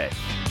great day.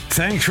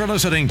 Thanks for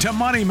listening to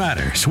Money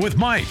Matters with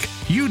Mike.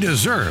 You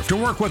deserve to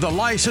work with a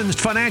licensed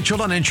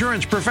financial and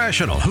insurance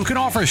professional who can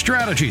offer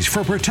strategies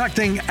for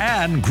protecting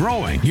and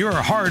growing your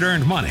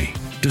hard-earned money.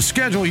 To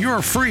schedule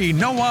your free,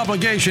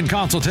 no-obligation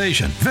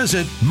consultation,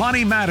 visit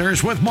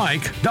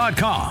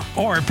moneymatterswithmike.com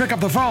or pick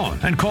up the phone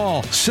and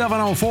call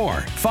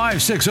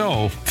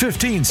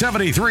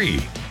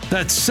 704-560-1573.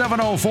 That's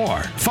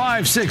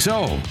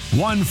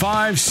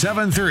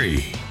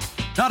 704-560-1573.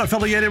 Not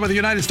affiliated with the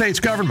United States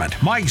government,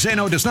 Mike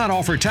Zano does not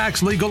offer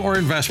tax, legal, or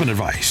investment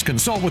advice.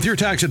 Consult with your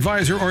tax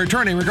advisor or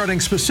attorney regarding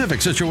specific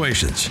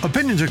situations.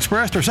 Opinions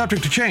expressed are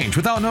subject to change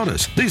without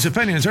notice. These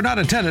opinions are not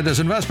intended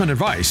as investment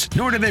advice,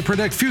 nor do they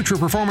predict future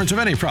performance of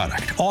any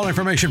product. All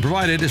information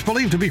provided is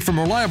believed to be from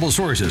reliable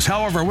sources.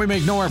 However, we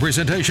make no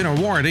representation or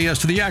warranty as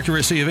to the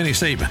accuracy of any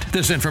statement.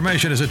 This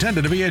information is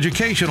intended to be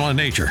educational in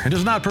nature and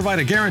does not provide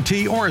a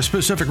guarantee or a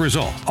specific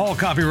result. All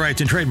copyrights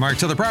and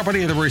trademarks are the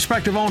property of the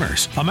respective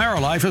owners.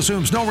 AmeriLife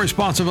assumes no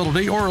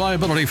responsibility or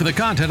liability for the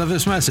content of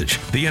this message.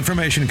 The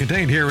information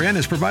contained herein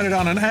is provided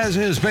on an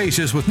as-is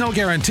basis with no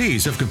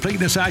guarantees of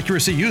completeness,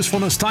 accuracy,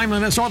 usefulness,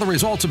 timeliness, or the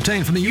results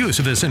obtained from the use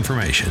of this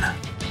information.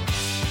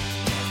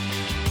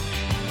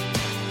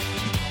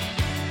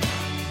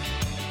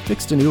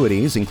 Fixed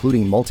annuities,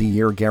 including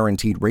multi-year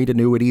guaranteed rate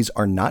annuities,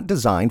 are not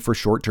designed for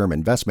short-term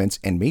investments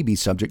and may be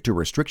subject to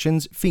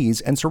restrictions,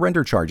 fees, and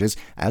surrender charges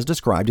as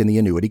described in the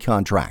annuity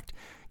contract.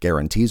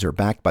 Guarantees are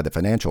backed by the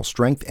financial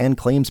strength and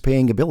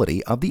claims-paying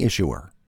ability of the issuer.